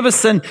who had never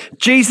sinned,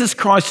 Jesus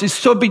Christ, who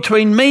stood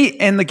between me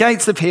and the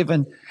gates of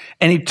heaven,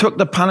 and he took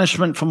the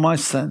punishment for my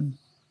sin.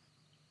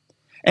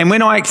 And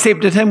when I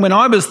accepted him when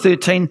I was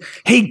 13,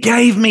 he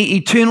gave me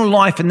eternal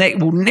life, and that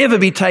will never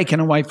be taken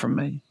away from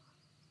me.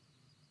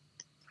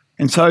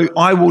 And so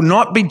I will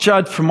not be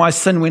judged for my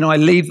sin when I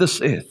leave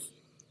this earth.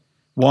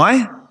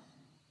 Why?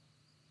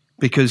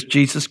 Because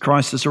Jesus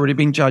Christ has already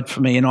been judged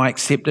for me, and I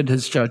accepted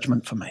his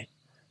judgment for me.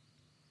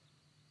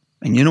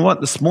 And you know what?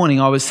 This morning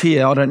I was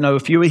here. I don't know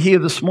if you were here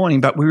this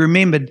morning, but we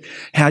remembered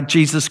how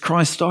Jesus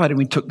Christ died, and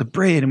we took the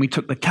bread and we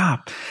took the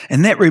cup.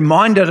 And that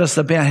reminded us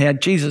about how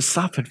Jesus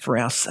suffered for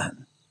our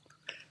sin,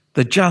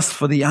 the just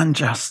for the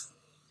unjust,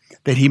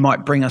 that he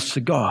might bring us to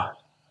God.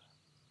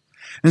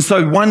 And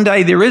so one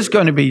day there is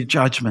going to be a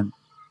judgment.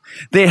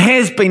 There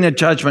has been a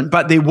judgment,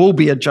 but there will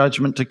be a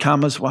judgment to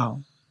come as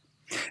well.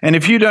 And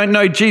if you don't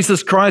know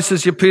Jesus Christ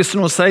as your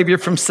personal Savior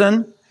from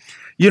sin,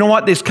 you know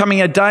what? There's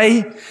coming a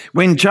day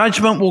when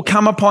judgment will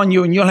come upon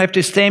you, and you'll have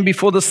to stand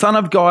before the Son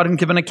of God and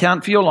give an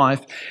account for your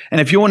life.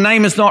 And if your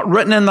name is not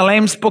written in the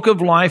Lamb's Book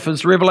of Life,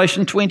 as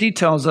Revelation 20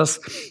 tells us,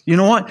 you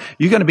know what?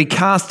 You're going to be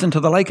cast into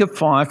the lake of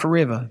fire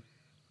forever.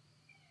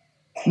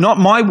 Not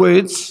my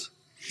words,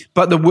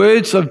 but the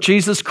words of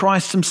Jesus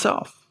Christ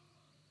himself.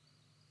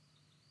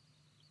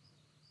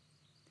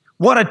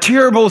 What a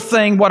terrible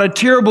thing, what a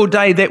terrible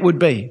day that would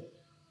be.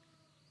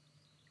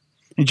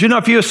 And do you know,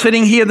 if you're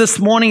sitting here this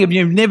morning, if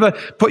you've never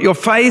put your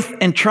faith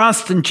and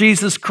trust in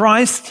Jesus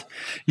Christ,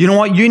 you know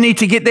what? You need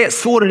to get that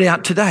sorted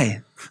out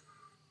today.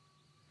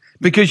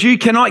 Because you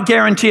cannot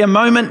guarantee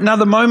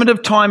another moment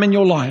of time in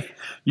your life.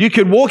 You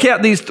could walk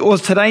out these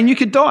doors today and you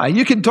could die.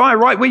 You could die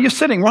right where you're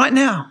sitting right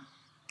now.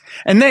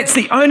 And that's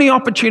the only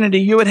opportunity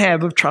you would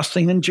have of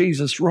trusting in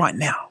Jesus right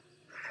now.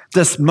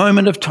 This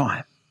moment of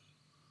time.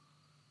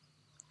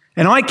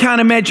 And I can't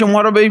imagine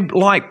what it would be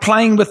like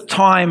playing with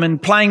time and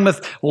playing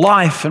with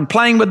life and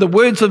playing with the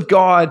words of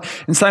God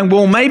and saying,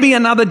 well, maybe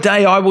another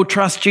day I will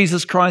trust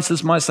Jesus Christ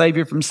as my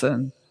Savior from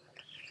sin.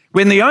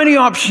 When the only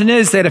option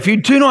is that if you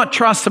do not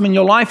trust him and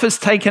your life is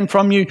taken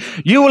from you,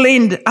 you will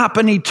end up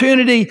in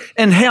eternity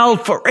in hell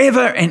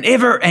forever and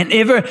ever and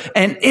ever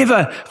and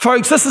ever.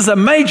 Folks, this is a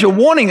major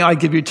warning I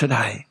give you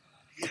today.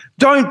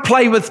 Don't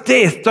play with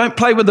death. Don't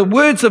play with the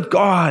words of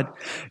God.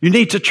 You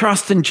need to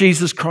trust in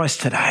Jesus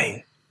Christ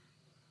today.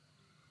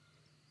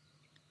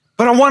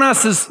 But I want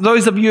us, as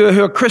those of you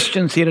who are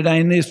Christians here today,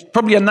 and there's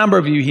probably a number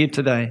of you here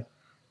today,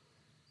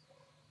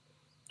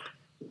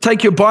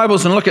 take your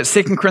Bibles and look at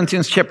 2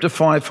 Corinthians chapter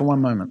 5 for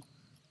one moment.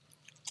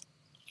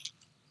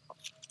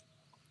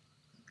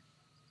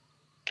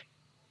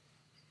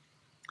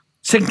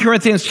 2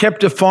 Corinthians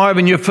chapter 5,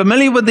 and you're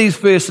familiar with these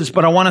verses,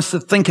 but I want us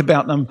to think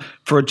about them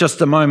for just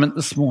a moment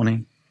this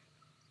morning.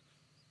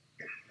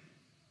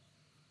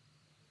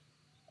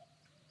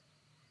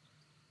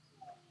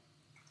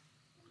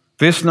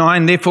 Verse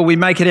 9, therefore we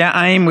make it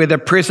our aim, whether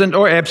present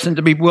or absent,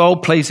 to be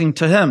well-pleasing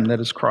to him, that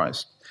is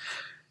Christ.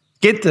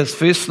 Get this,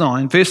 verse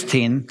 9, verse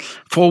 10.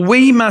 For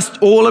we must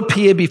all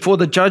appear before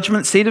the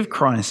judgment seat of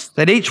Christ,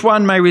 that each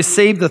one may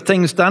receive the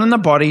things done in the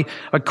body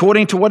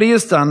according to what he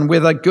has done,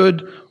 whether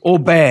good or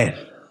bad.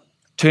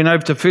 Turn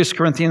over to 1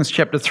 Corinthians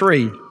chapter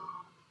 3.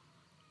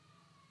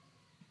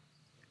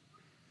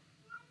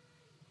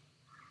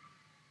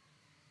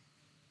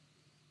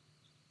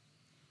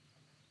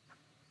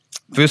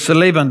 Verse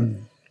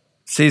 11.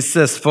 Says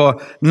this,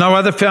 for no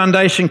other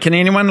foundation can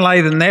anyone lay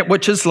than that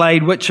which is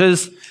laid, which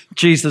is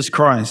Jesus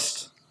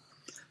Christ.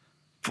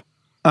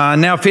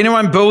 Now, if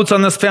anyone builds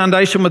on this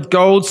foundation with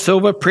gold,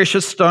 silver,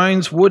 precious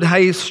stones, wood,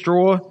 hay,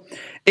 straw,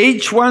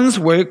 each one's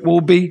work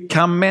will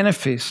become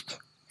manifest.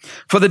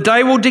 For the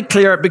day will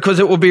declare it, because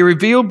it will be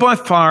revealed by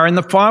fire, and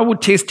the fire will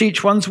test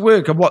each one's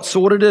work of what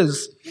sort it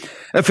is.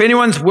 If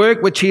anyone's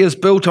work which he has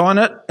built on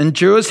it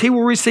endures, he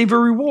will receive a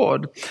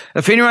reward.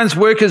 If anyone's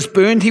work is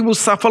burned, he will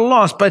suffer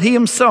loss, but he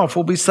himself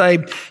will be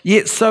saved,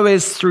 yet so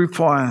as through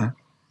fire.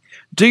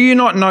 Do you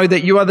not know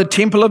that you are the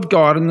temple of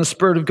God, and the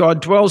Spirit of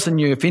God dwells in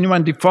you? If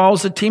anyone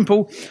defiles the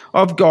temple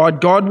of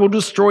God, God will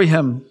destroy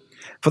him.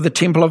 For the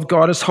temple of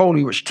God is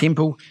holy, which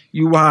temple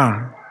you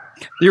are.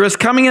 There is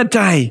coming a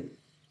day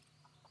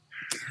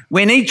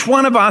when each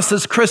one of us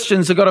as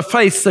Christians have got to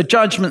face the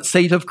judgment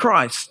seat of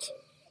Christ.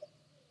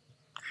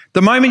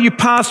 The moment you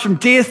pass from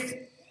death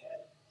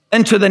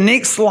into the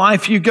next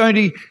life, you're going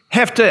to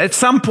have to, at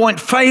some point,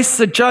 face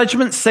the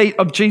judgment seat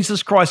of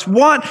Jesus Christ.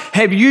 What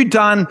have you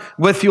done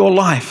with your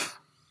life?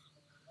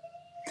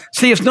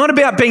 See, it's not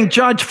about being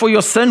judged for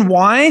your sin.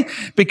 Why?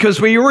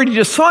 Because we already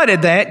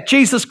decided that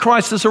Jesus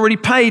Christ has already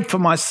paid for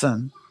my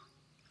sin.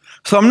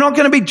 So I'm not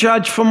going to be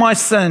judged for my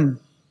sin.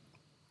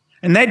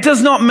 And that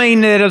does not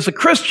mean that as a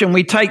Christian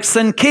we take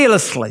sin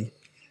carelessly.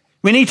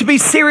 We need to be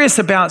serious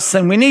about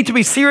sin. We need to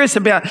be serious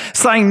about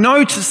saying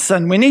no to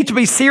sin. We need to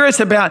be serious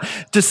about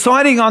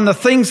deciding on the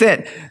things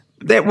that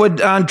would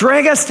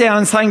drag us down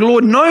and saying,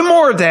 Lord, no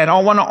more of that. I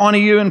want to honor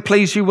you and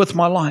please you with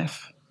my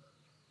life.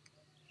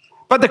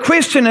 But the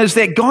question is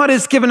that God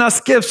has given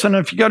us gifts. And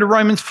if you go to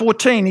Romans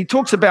 14, he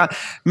talks about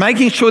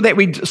making sure that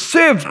we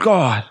serve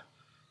God.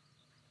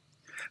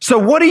 So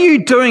what are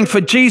you doing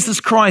for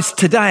Jesus Christ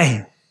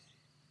today?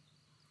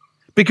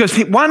 Because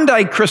one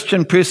day,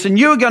 Christian person,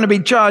 you are going to be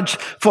judged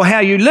for how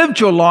you lived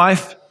your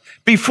life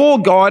before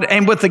God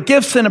and with the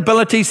gifts and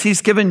abilities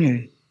He's given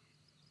you.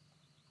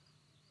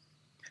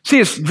 See,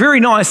 it's very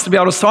nice to be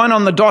able to sign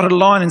on the dotted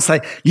line and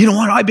say, you know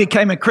what, I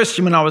became a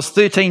Christian when I was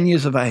 13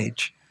 years of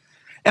age.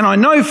 And I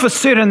know for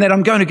certain that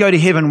I'm going to go to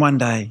heaven one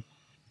day.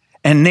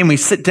 And then we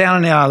sit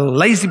down in our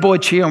lazy boy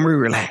chair and we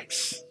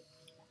relax.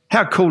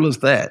 How cool is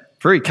that?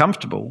 Very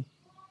comfortable.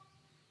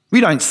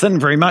 We don't sin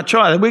very much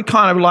either. We're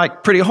kind of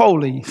like pretty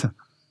holy.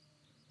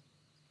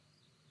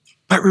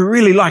 But we're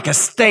really like a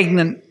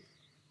stagnant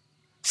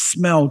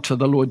smell to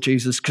the Lord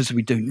Jesus because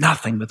we do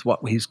nothing with what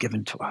He's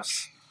given to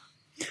us.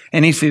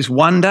 And He says,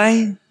 one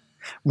day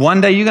you're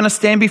going to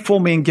stand before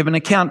me and give an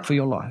account for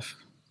your life.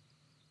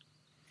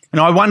 And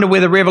I wonder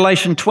whether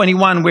Revelation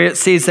 21, where it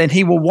says that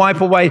He will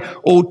wipe away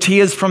all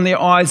tears from their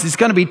eyes, there's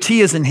going to be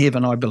tears in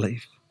heaven, I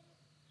believe.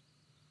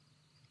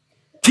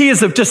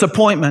 Tears of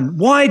disappointment.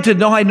 Why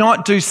did I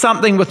not do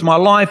something with my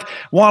life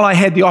while I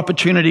had the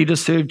opportunity to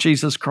serve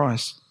Jesus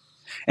Christ?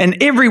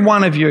 And every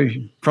one of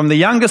you, from the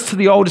youngest to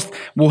the oldest,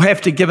 will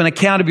have to give an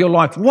account of your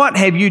life. What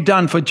have you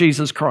done for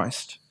Jesus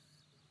Christ?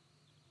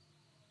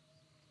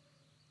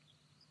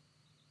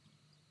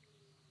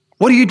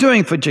 What are you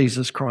doing for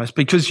Jesus Christ?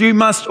 Because you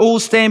must all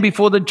stand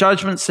before the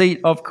judgment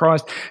seat of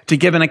Christ to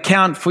give an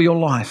account for your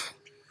life.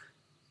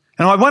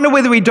 And I wonder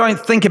whether we don't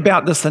think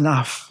about this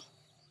enough.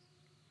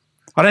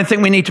 I don't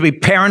think we need to be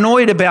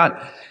paranoid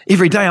about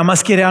every day I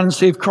must get out and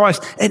serve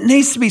Christ. It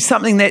needs to be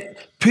something that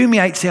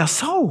permeates our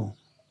soul.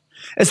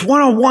 It's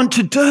what I want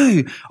to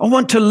do. I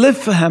want to live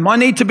for Him. I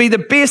need to be the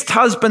best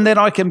husband that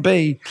I can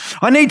be.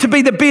 I need to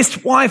be the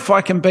best wife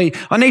I can be.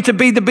 I need to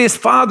be the best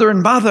father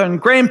and mother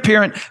and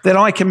grandparent that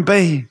I can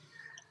be.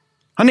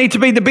 I need to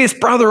be the best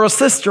brother or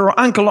sister or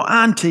uncle or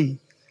auntie.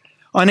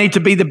 I need to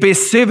be the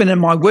best servant in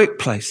my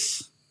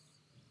workplace.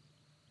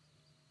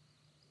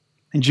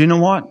 And do you know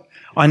what?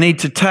 I need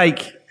to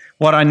take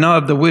what I know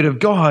of the Word of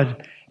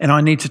God and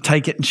I need to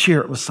take it and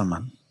share it with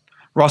someone.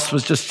 Ross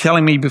was just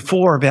telling me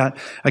before about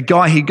a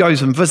guy he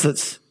goes and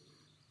visits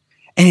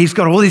and he's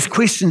got all these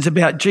questions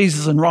about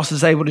Jesus and Ross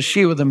is able to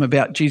share with him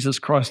about Jesus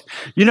Christ.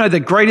 You know, the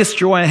greatest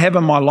joy I have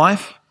in my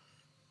life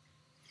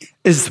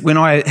is when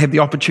I have the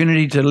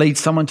opportunity to lead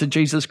someone to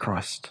Jesus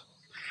Christ.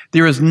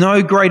 There is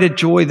no greater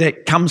joy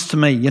that comes to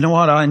me. You know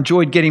what? I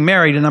enjoyed getting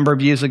married a number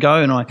of years ago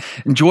and I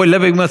enjoy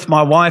living with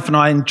my wife and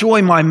I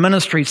enjoy my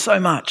ministry so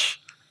much.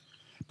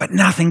 But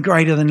nothing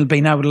greater than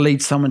being able to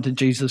lead someone to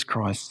Jesus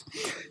Christ.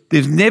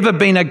 There's never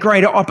been a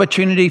greater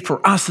opportunity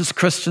for us as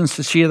Christians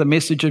to share the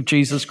message of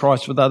Jesus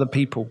Christ with other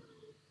people.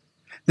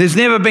 There's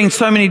never been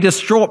so many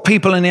distraught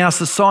people in our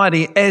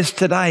society as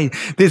today.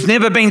 There's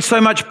never been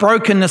so much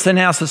brokenness in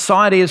our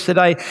society as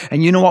today.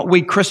 And you know what?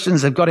 We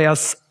Christians have got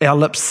our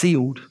lips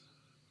sealed.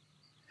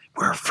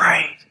 We're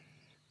afraid.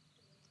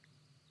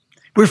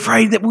 We're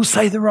afraid that we'll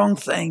say the wrong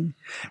thing.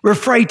 We're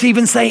afraid to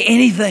even say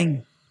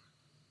anything.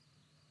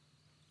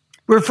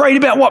 We're afraid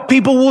about what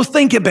people will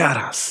think about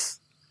us.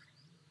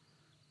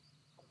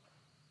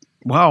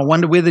 Wow, I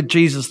wonder whether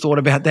Jesus thought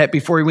about that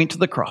before He went to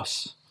the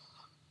cross.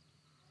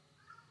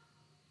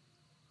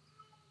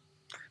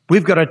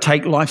 We've got to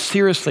take life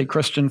seriously,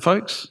 Christian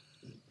folks.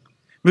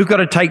 We've got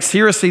to take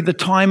seriously the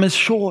time is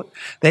short,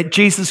 that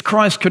Jesus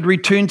Christ could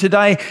return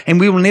today and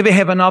we will never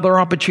have another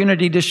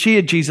opportunity to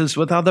share Jesus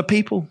with other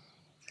people.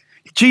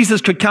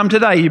 Jesus could come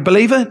today, you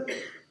believe it?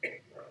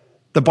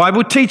 The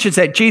Bible teaches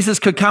that Jesus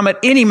could come at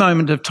any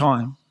moment of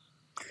time.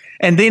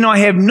 And then I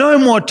have no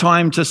more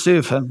time to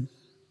serve Him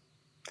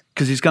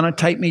because He's going to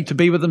take me to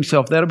be with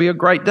Himself. That'll be a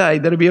great day.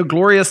 That'll be a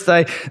glorious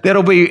day.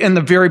 That'll be in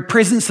the very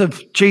presence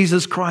of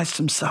Jesus Christ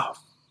Himself.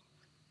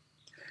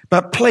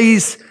 But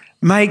please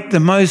make the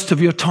most of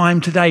your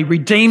time today.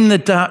 Redeem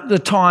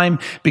the time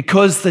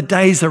because the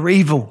days are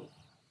evil.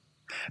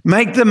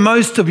 Make the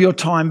most of your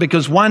time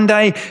because one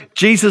day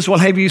Jesus will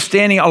have you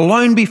standing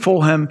alone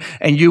before Him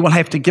and you will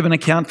have to give an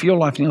account for your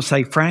life. And He'll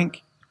say,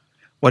 Frank,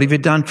 what have you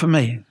done for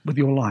me with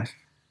your life?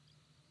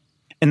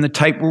 And the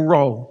tape will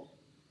roll.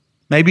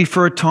 Maybe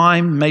for a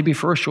time, maybe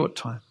for a short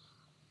time.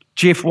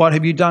 Jeff, what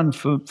have you done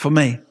for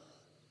me?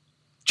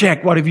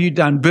 Jack, what have you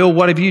done? Bill,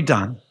 what have you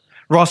done?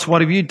 Ross,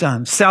 what have you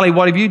done? Sally,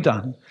 what have you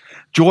done?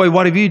 Joy,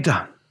 what have you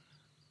done?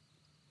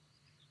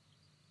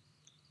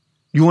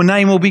 Your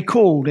name will be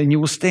called and you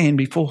will stand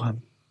before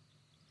Him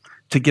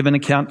to give an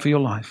account for your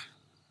life.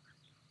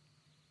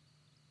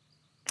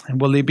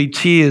 And will there be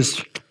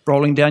tears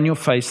rolling down your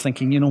face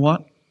thinking, you know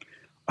what?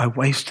 I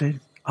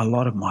wasted a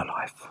lot of my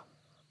life.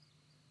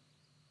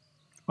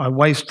 I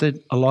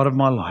wasted a lot of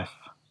my life.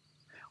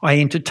 I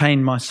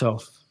entertained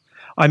myself.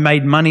 I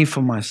made money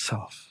for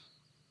myself.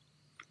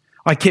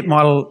 I kept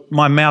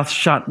my mouth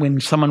shut when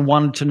someone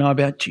wanted to know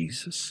about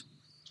Jesus.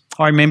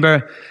 I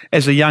remember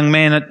as a young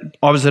man,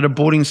 I was at a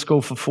boarding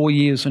school for 4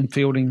 years in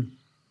Fielding.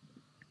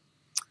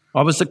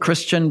 I was a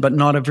Christian, but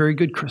not a very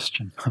good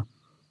Christian,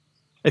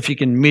 if you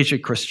can measure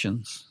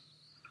Christians.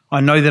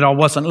 I know that I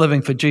wasn't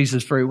living for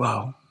Jesus very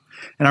well.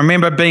 And I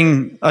remember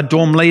being a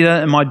dorm leader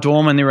in my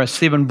dorm, and there were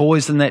 7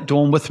 boys in that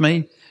dorm with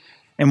me.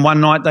 And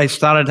one night they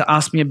started to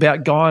ask me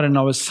about God, and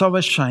I was so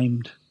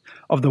ashamed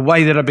of the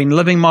way that I've been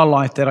living my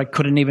life that I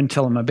couldn't even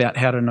tell them about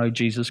how to know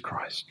Jesus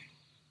Christ.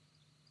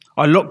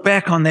 I look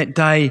back on that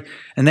day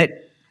and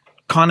that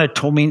kind of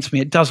torments me.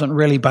 It doesn't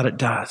really, but it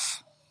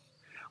does.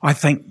 I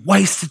think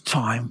wasted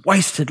time,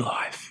 wasted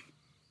life.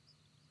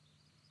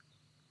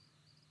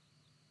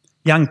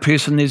 Young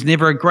person, there's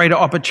never a greater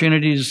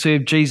opportunity to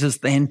serve Jesus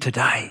than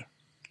today.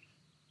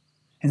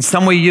 And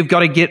somewhere you've got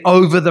to get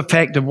over the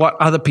fact of what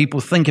other people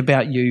think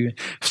about you.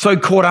 So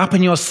caught up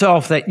in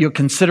yourself that you're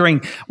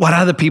considering what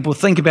other people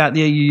think about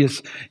you,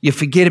 you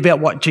forget about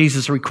what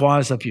Jesus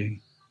requires of you.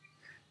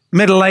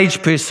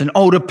 Middle-aged person,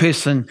 older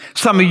person,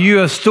 some of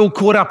you are still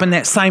caught up in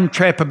that same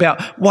trap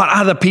about what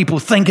other people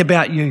think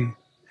about you.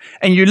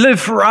 And you live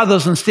for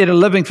others instead of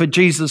living for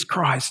Jesus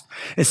Christ.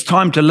 It's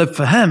time to live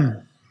for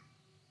Him.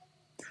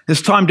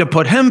 It's time to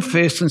put Him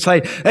first and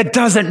say, it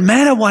doesn't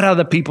matter what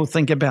other people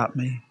think about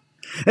me.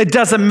 It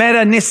doesn't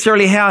matter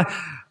necessarily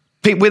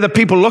whether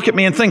people look at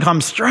me and think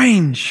I'm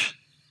strange.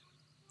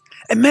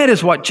 It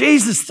matters what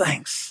Jesus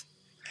thinks.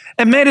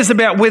 It matters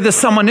about whether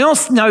someone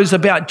else knows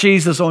about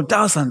Jesus or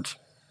doesn't.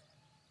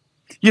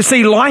 You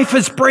see, life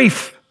is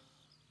brief,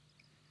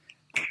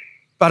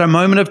 but a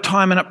moment of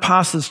time and it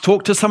passes.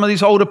 Talk to some of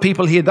these older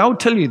people here. They'll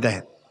tell you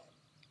that.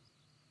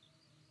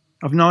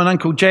 I've known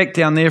Uncle Jack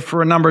down there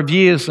for a number of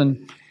years,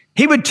 and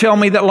he would tell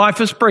me that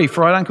life is brief,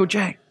 right, Uncle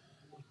Jack?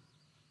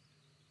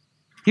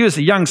 He was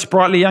a young,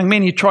 sprightly young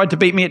man. He tried to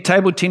beat me at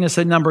table tennis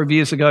a number of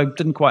years ago.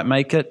 Didn't quite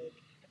make it.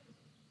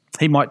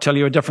 He might tell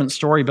you a different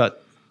story,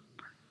 but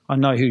I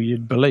know who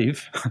you'd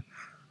believe.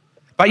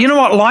 But you know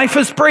what? Life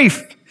is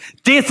brief.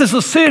 Death is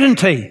a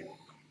certainty.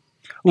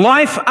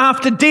 Life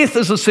after death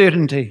is a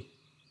certainty.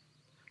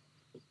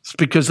 It's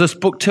because this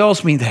book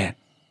tells me that.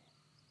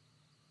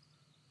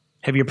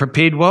 Have you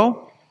prepared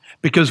well?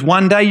 Because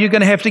one day you're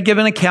going to have to give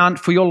an account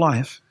for your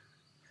life.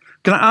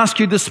 Can I ask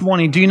you this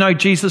morning, do you know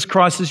Jesus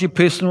Christ as your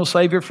personal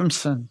Savior from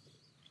sin?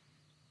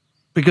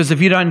 Because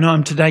if you don't know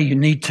Him today, you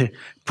need to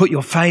put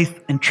your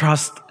faith and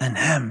trust in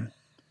Him.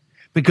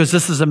 Because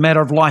this is a matter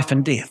of life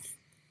and death.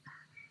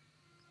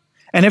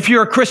 And if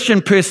you're a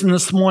Christian person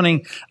this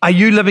morning, are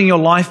you living your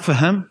life for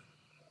Him?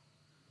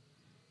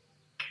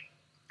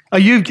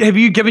 Have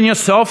you given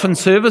yourself in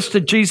service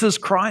to Jesus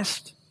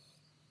Christ?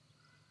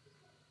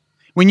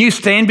 When you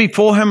stand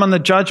before Him on the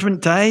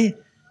judgment day,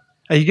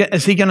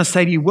 is He going to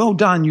say to you, well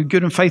done, you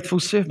good and faithful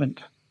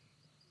servant?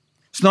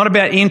 It's not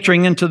about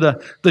entering into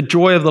the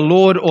joy of the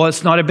Lord, or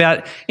it's not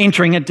about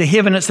entering into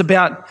heaven. It's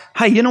about,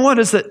 hey, you know what?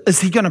 Is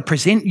He going to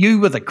present you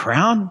with a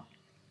crown?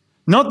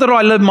 Not that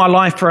I live my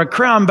life for a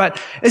crown,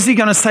 but is He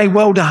going to say,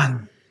 well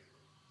done?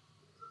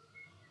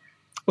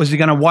 Or is He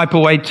going to wipe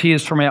away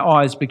tears from our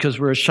eyes because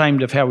we're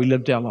ashamed of how we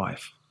lived our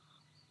life?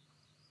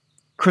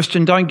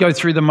 Christian, don't go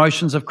through the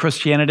motions of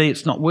Christianity.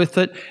 It's not worth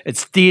it.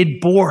 It's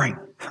dead boring.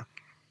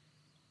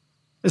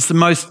 It's the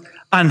most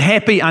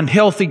unhappy,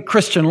 unhealthy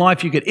Christian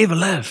life you could ever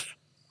live.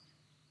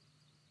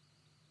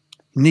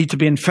 You need to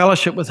be in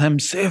fellowship with Him,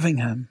 serving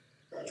Him.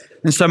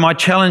 And so my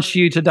challenge to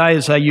you today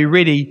is, are you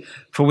ready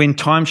for when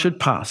time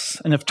should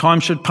pass? And if time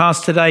should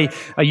pass today,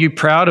 are you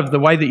proud of the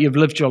way that you've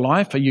lived your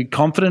life? Are you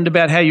confident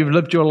about how you've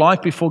lived your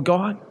life before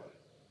God?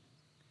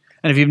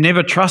 And if you've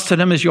never trusted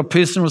Him as your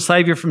personal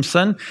Savior from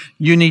sin,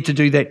 you need to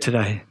do that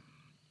today.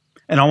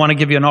 And I want to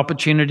give you an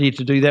opportunity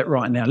to do that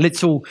right now.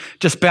 Let's all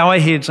just bow our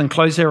heads and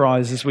close our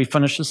eyes as we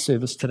finish this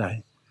service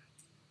today.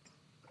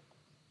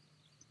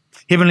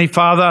 Heavenly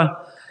Father,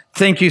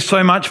 thank you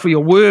so much for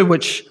your word,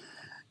 which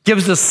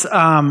gives us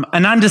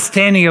an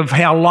understanding of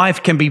how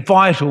life can be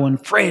vital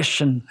and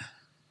fresh and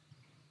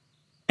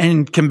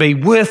can be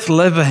worth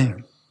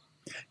living,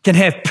 can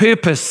have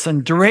purpose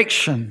and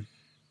direction.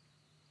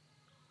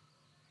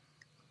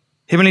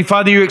 Heavenly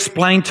Father, you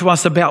explain to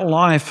us about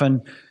life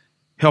and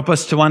help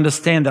us to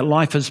understand that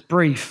life is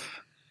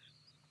brief,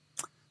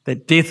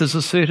 that death is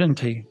a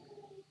certainty,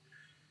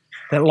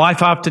 that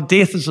life after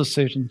death is a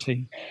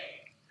certainty,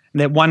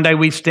 and that one day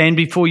we stand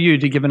before you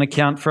to give an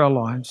account for our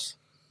lives.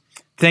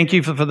 Thank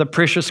you for the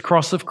precious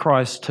cross of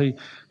Christ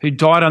who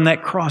died on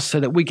that cross so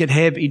that we could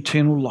have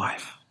eternal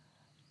life.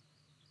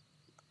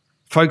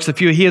 Folks,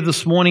 if you're here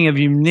this morning, if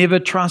you've never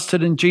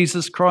trusted in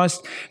Jesus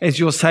Christ as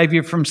your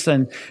Savior from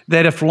sin,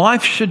 that if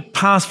life should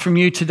pass from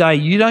you today,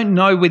 you don't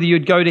know whether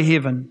you'd go to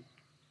heaven,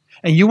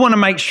 and you want to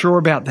make sure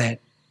about that,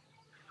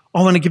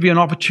 I want to give you an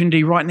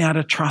opportunity right now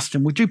to trust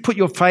Him. Would you put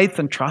your faith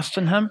and trust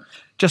in Him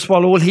just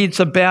while all heads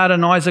are bowed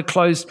and eyes are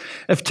closed?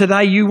 If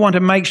today you want to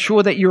make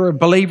sure that you're a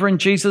believer in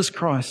Jesus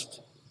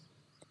Christ,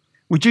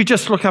 would you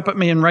just look up at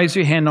me and raise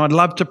your hand? I'd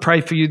love to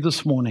pray for you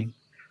this morning.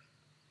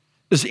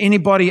 Is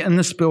anybody in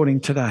this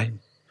building today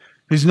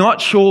who's not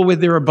sure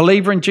whether they're a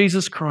believer in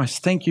Jesus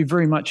Christ? Thank you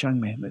very much, young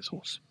man. That's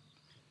awesome.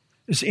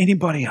 Is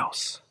anybody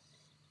else?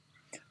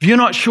 If you're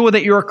not sure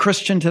that you're a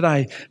Christian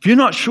today, if you're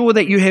not sure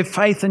that you have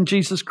faith in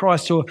Jesus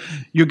Christ or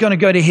you're going to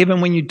go to heaven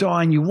when you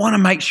die and you want to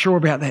make sure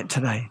about that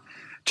today,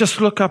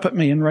 just look up at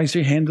me and raise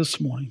your hand this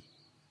morning.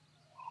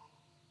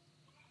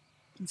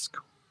 That's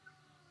cool.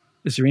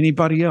 Is there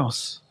anybody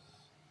else?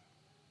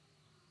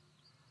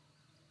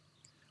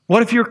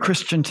 What if you're a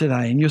Christian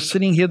today and you're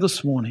sitting here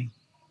this morning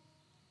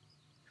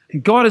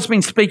and God has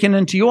been speaking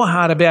into your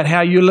heart about how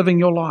you're living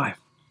your life?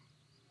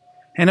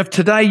 And if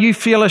today you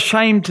feel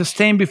ashamed to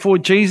stand before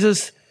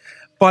Jesus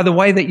by the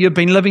way that you've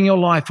been living your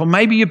life, or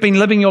maybe you've been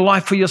living your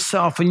life for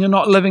yourself and you're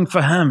not living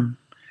for Him,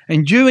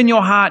 and you in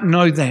your heart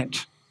know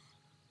that.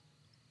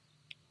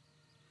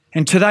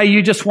 And today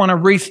you just want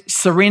to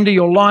surrender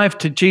your life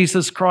to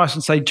Jesus Christ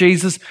and say,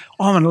 Jesus,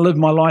 I want to live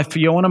my life for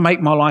you. I want to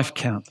make my life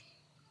count.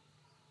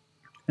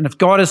 And if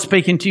God is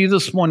speaking to you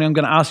this morning, I'm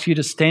going to ask you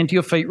to stand to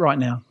your feet right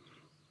now.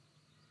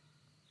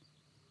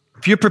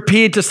 If you're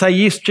prepared to say,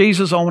 yes,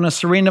 Jesus, I want to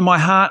surrender my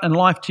heart and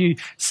life to you,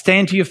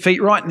 stand to your feet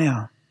right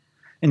now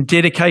in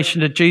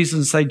dedication to Jesus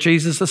and say,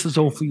 Jesus, this is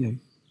all for you.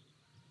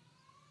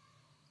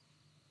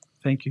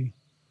 Thank you.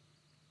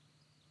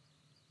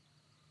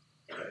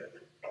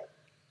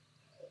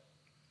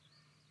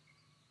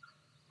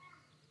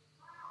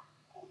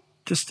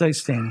 Just stay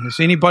standing. Is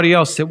there anybody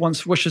else that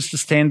wishes to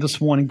stand this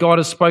morning? God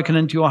has spoken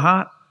into your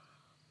heart.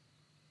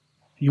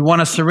 You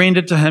want to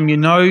surrender to Him. You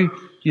know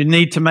you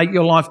need to make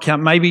your life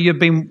count. Maybe you've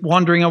been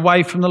wandering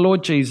away from the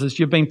Lord Jesus.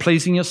 You've been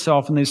pleasing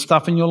yourself, and there's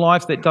stuff in your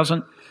life that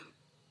doesn't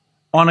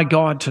honor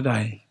God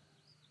today.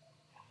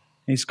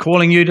 He's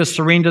calling you to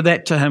surrender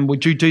that to Him.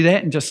 Would you do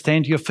that and just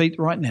stand to your feet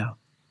right now?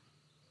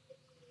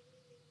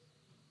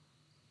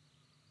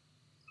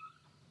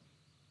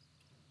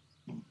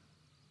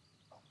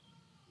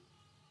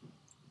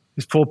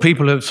 There's 4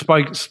 people who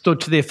have stood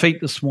to their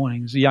feet this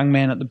morning. There's a young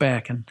man at the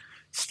back, and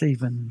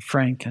Stephen, and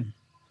Frank, and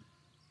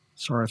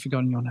sorry, I've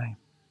forgotten your name.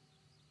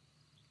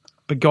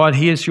 But God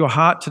hears your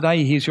heart today.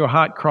 He hears your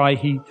heart cry.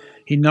 He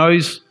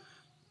knows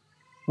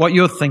what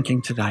you're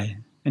thinking today.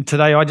 And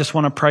today I just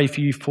want to pray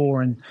for you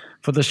and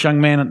for this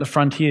young man at the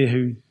front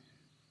here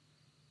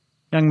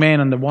young man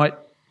in the white,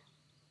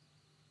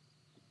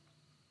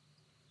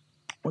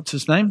 what's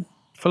his name?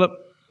 Philip.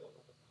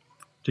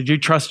 Did you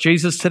trust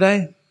Jesus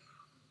today?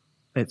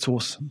 That's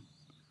awesome.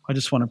 I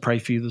just want to pray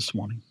for you this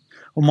morning.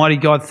 Almighty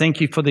God,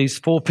 thank you for these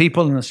 4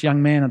 people and this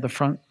young man at the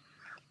front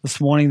this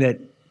morning that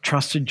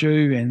trusted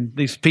you, and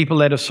these people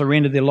that have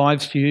surrendered their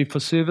lives to you for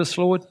service,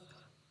 Lord.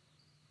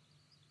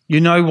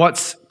 You know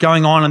what's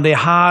going on in their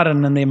heart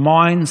and in their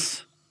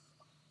minds.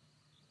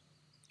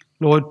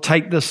 Lord,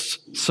 take this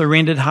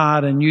surrendered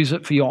heart and use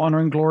it for your honor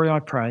and glory, I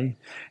pray.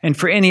 And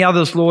for any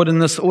others, Lord, in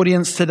this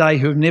audience today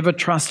who have never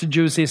trusted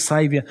you as their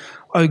Savior,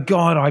 oh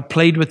God, I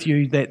plead with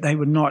you that they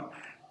would not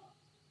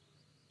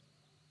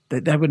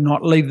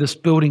leave this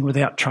building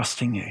without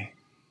trusting you.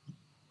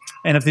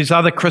 And if there's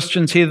other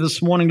Christians here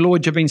this morning,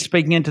 Lord, you've been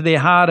speaking into their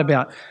heart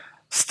about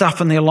stuff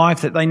in their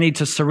life that they need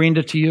to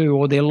surrender to you,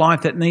 or their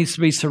life that needs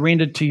to be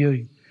surrendered to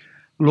you,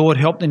 Lord,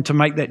 help them to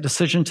make that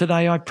decision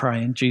today, I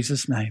pray, in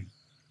Jesus' name.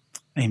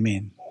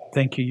 Amen.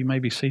 Thank you. You may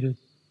be seated.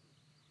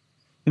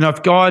 You know,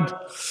 if God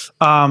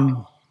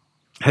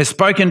has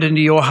spoken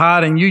into your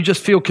heart and you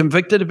just feel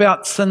convicted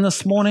about sin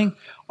this morning,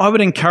 I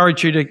would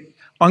encourage you to,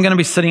 I'm going to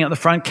be sitting at the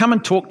front, come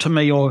and talk to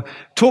me, or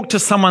talk to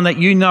someone that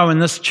you know in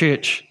this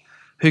church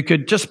who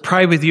could just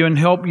pray with you and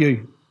help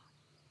you.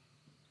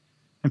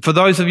 And for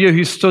those of you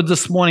who stood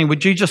this morning,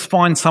 would you just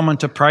find someone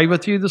to pray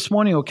with you this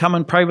morning, or come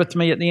and pray with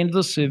me at the end of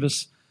the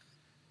service?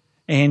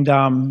 And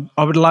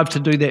I would love to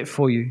do that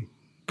for you.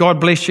 God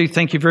bless you.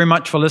 Thank you very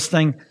much for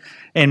listening.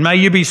 And may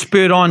you be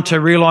spurred on to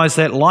realize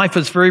that life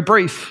is very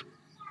brief,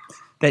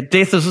 that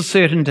death is a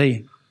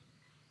certainty,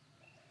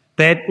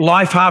 that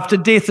life after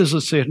death is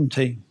a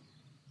certainty.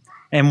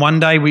 And one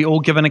day we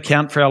all give an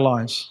account for our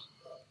lives.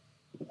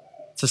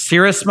 It's a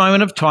serious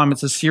moment of time.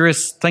 It's a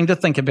serious thing to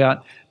think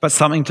about, but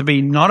something to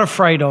be not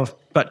afraid of,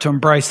 but to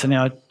embrace in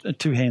our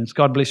 2 hands.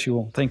 God bless you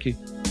all. Thank you.